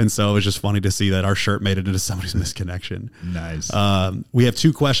 and so it was just funny to see that our shirt made it into somebody's misconnection. Nice. We have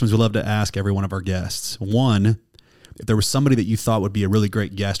 2 questions we love to ask every one of our guests. One, if there was somebody that you thought would be a really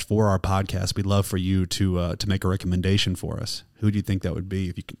great guest for our podcast, we'd love for you to make a recommendation for us. Who do you think that would be,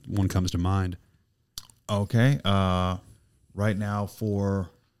 if one comes to mind? Okay. Right now for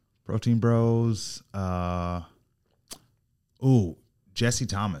Protein Bros, Jesse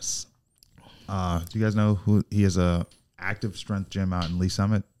Thomas. Do you guys know who he is? A active strength gym out in Lee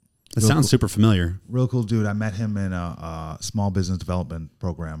Summit. It sounds super familiar. Real cool dude. I met him in a small business development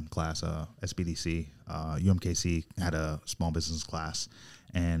program class, SBDC. UMKC had a small business class,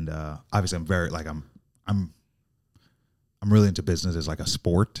 and obviously I'm very I'm really into business as like a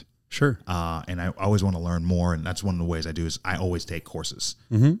sport. Sure. And I always want to learn more, and that's one of the ways I do is I always take courses.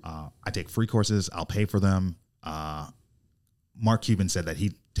 I take free courses. I'll pay for them. Mark Cuban said that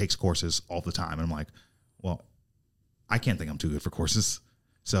he takes courses all the time, and I'm like, well, I can't think I'm too good for courses.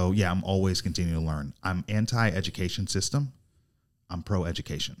 So yeah, I'm always continuing to learn. I'm anti-education system. I'm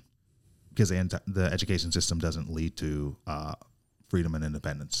pro-education, because the education system doesn't lead to freedom and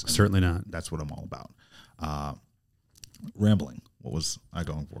independence. And certainly not. That's what I'm all about. Rambling. What was I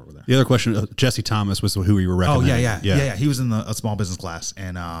going for over there? The other question, Jesse Thomas was who you were recommending. Oh, yeah. He was in a small business class,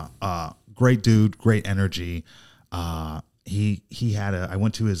 and great dude, great energy. He had I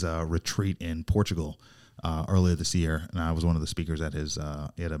went to his retreat in Portugal earlier this year, and I was one of the speakers at his.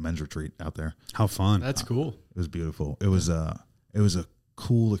 He had a men's retreat out there. How fun! That's cool. It was beautiful. It was a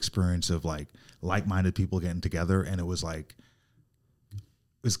cool experience of like-minded people getting together, and it was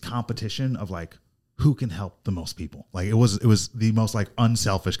competition of who can help the most people. It was the most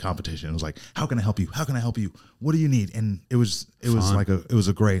unselfish competition. It was like, how can I help you? How can I help you? What do you need? And it was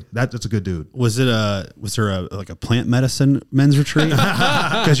a great, that's a good dude. Was there a plant medicine men's retreat?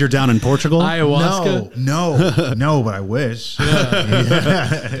 Because you're down in Portugal? Ayahuasca? No, but I wish.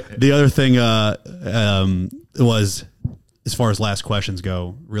 The other thing was, as far as last questions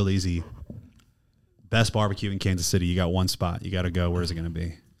go, real easy. Best barbecue in Kansas City. You got one spot. You got to go. Where's it going to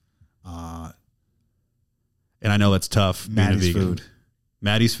be? And I know that's tough. Maddie's Food.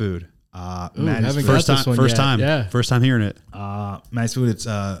 Maddie's Food. Maddie's Food. First time. Yeah. First time hearing it. Maddie's Food. It's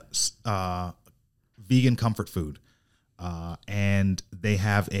vegan comfort food, and they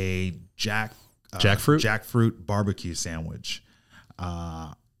have a jackfruit barbecue sandwich.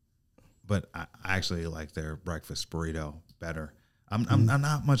 But I actually like their breakfast burrito better. I'm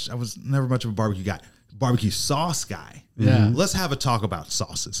not much. I was never much of a barbecue guy. Barbecue sauce guy. Yeah. Let's have a talk about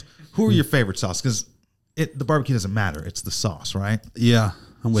sauces. Who are your favorite sauce? Because the barbecue doesn't matter. It's the sauce, right? Yeah,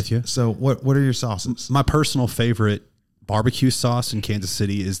 I'm with you. So what are your sauces? My personal favorite barbecue sauce in Kansas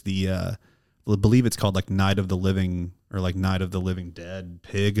City is I believe it's called Night of the Living or Night of the Living Dead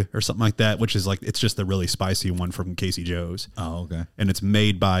Pig or something like that, which is it's just the really spicy one from Casey Joe's. Oh, okay. And it's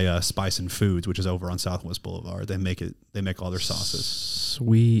made by Spice and Foods, which is over on Southwest Boulevard. They make all their sauces.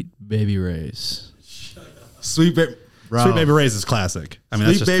 Sweet Baby Ray's. Sweet Baby Ray's is classic. I mean,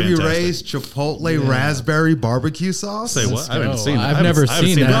 Sweet that's just Baby fantastic. Ray's Chipotle raspberry barbecue sauce. Say what? I haven't seen that. I've never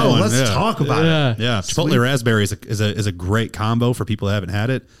seen that. No, one. let's talk about it. Yeah, Chipotle raspberry is a great combo for people that haven't had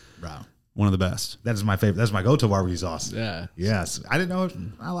it. Wow. One of the best. That is my favorite. That's my go-to barbecue sauce. Yeah. Yes. I didn't know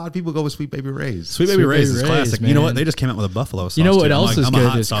a lot of people go with Sweet Baby Ray's. Sweet Baby Ray's is classic. man. You know what? They just came out with a buffalo sauce. You know what too. else is I'm a good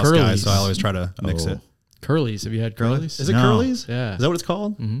hot is sauce guy, Curly's. so I always try to mix it. Curly's. Have you had Curly's? Is it No. Curly's? Yeah. Is that what it's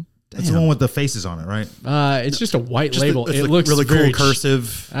called? Mm-hmm. That's the one with the faces on it, right? It's just a white Just label. it's It like looks really very cool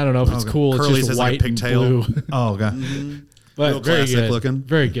cursive. I don't know if it's cool. It's Curly's just has like a white and pigtail. blue. Oh, okay. But Real very classic good. looking.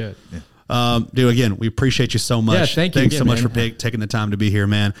 Very good. Dude, again, we appreciate you so much. Yeah, thank you Thanks again, so much man. for taking the time to be here,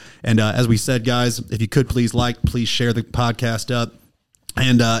 man. And as we said, guys, if you could please share the podcast up.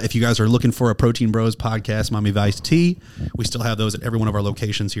 And if you guys are looking for a Protein Bros podcast, Miami Vice Tea, we still have those at every one of our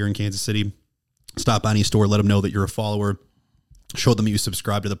locations here in Kansas City. Stop by any store, let them know that you're a follower. Show them you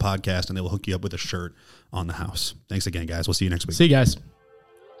subscribe to the podcast, and they will hook you up with a shirt on the house. Thanks again, guys. We'll see you next week. See you guys.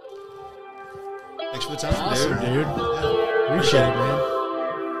 Thanks for the time, Awesome, dude. Appreciate it, man.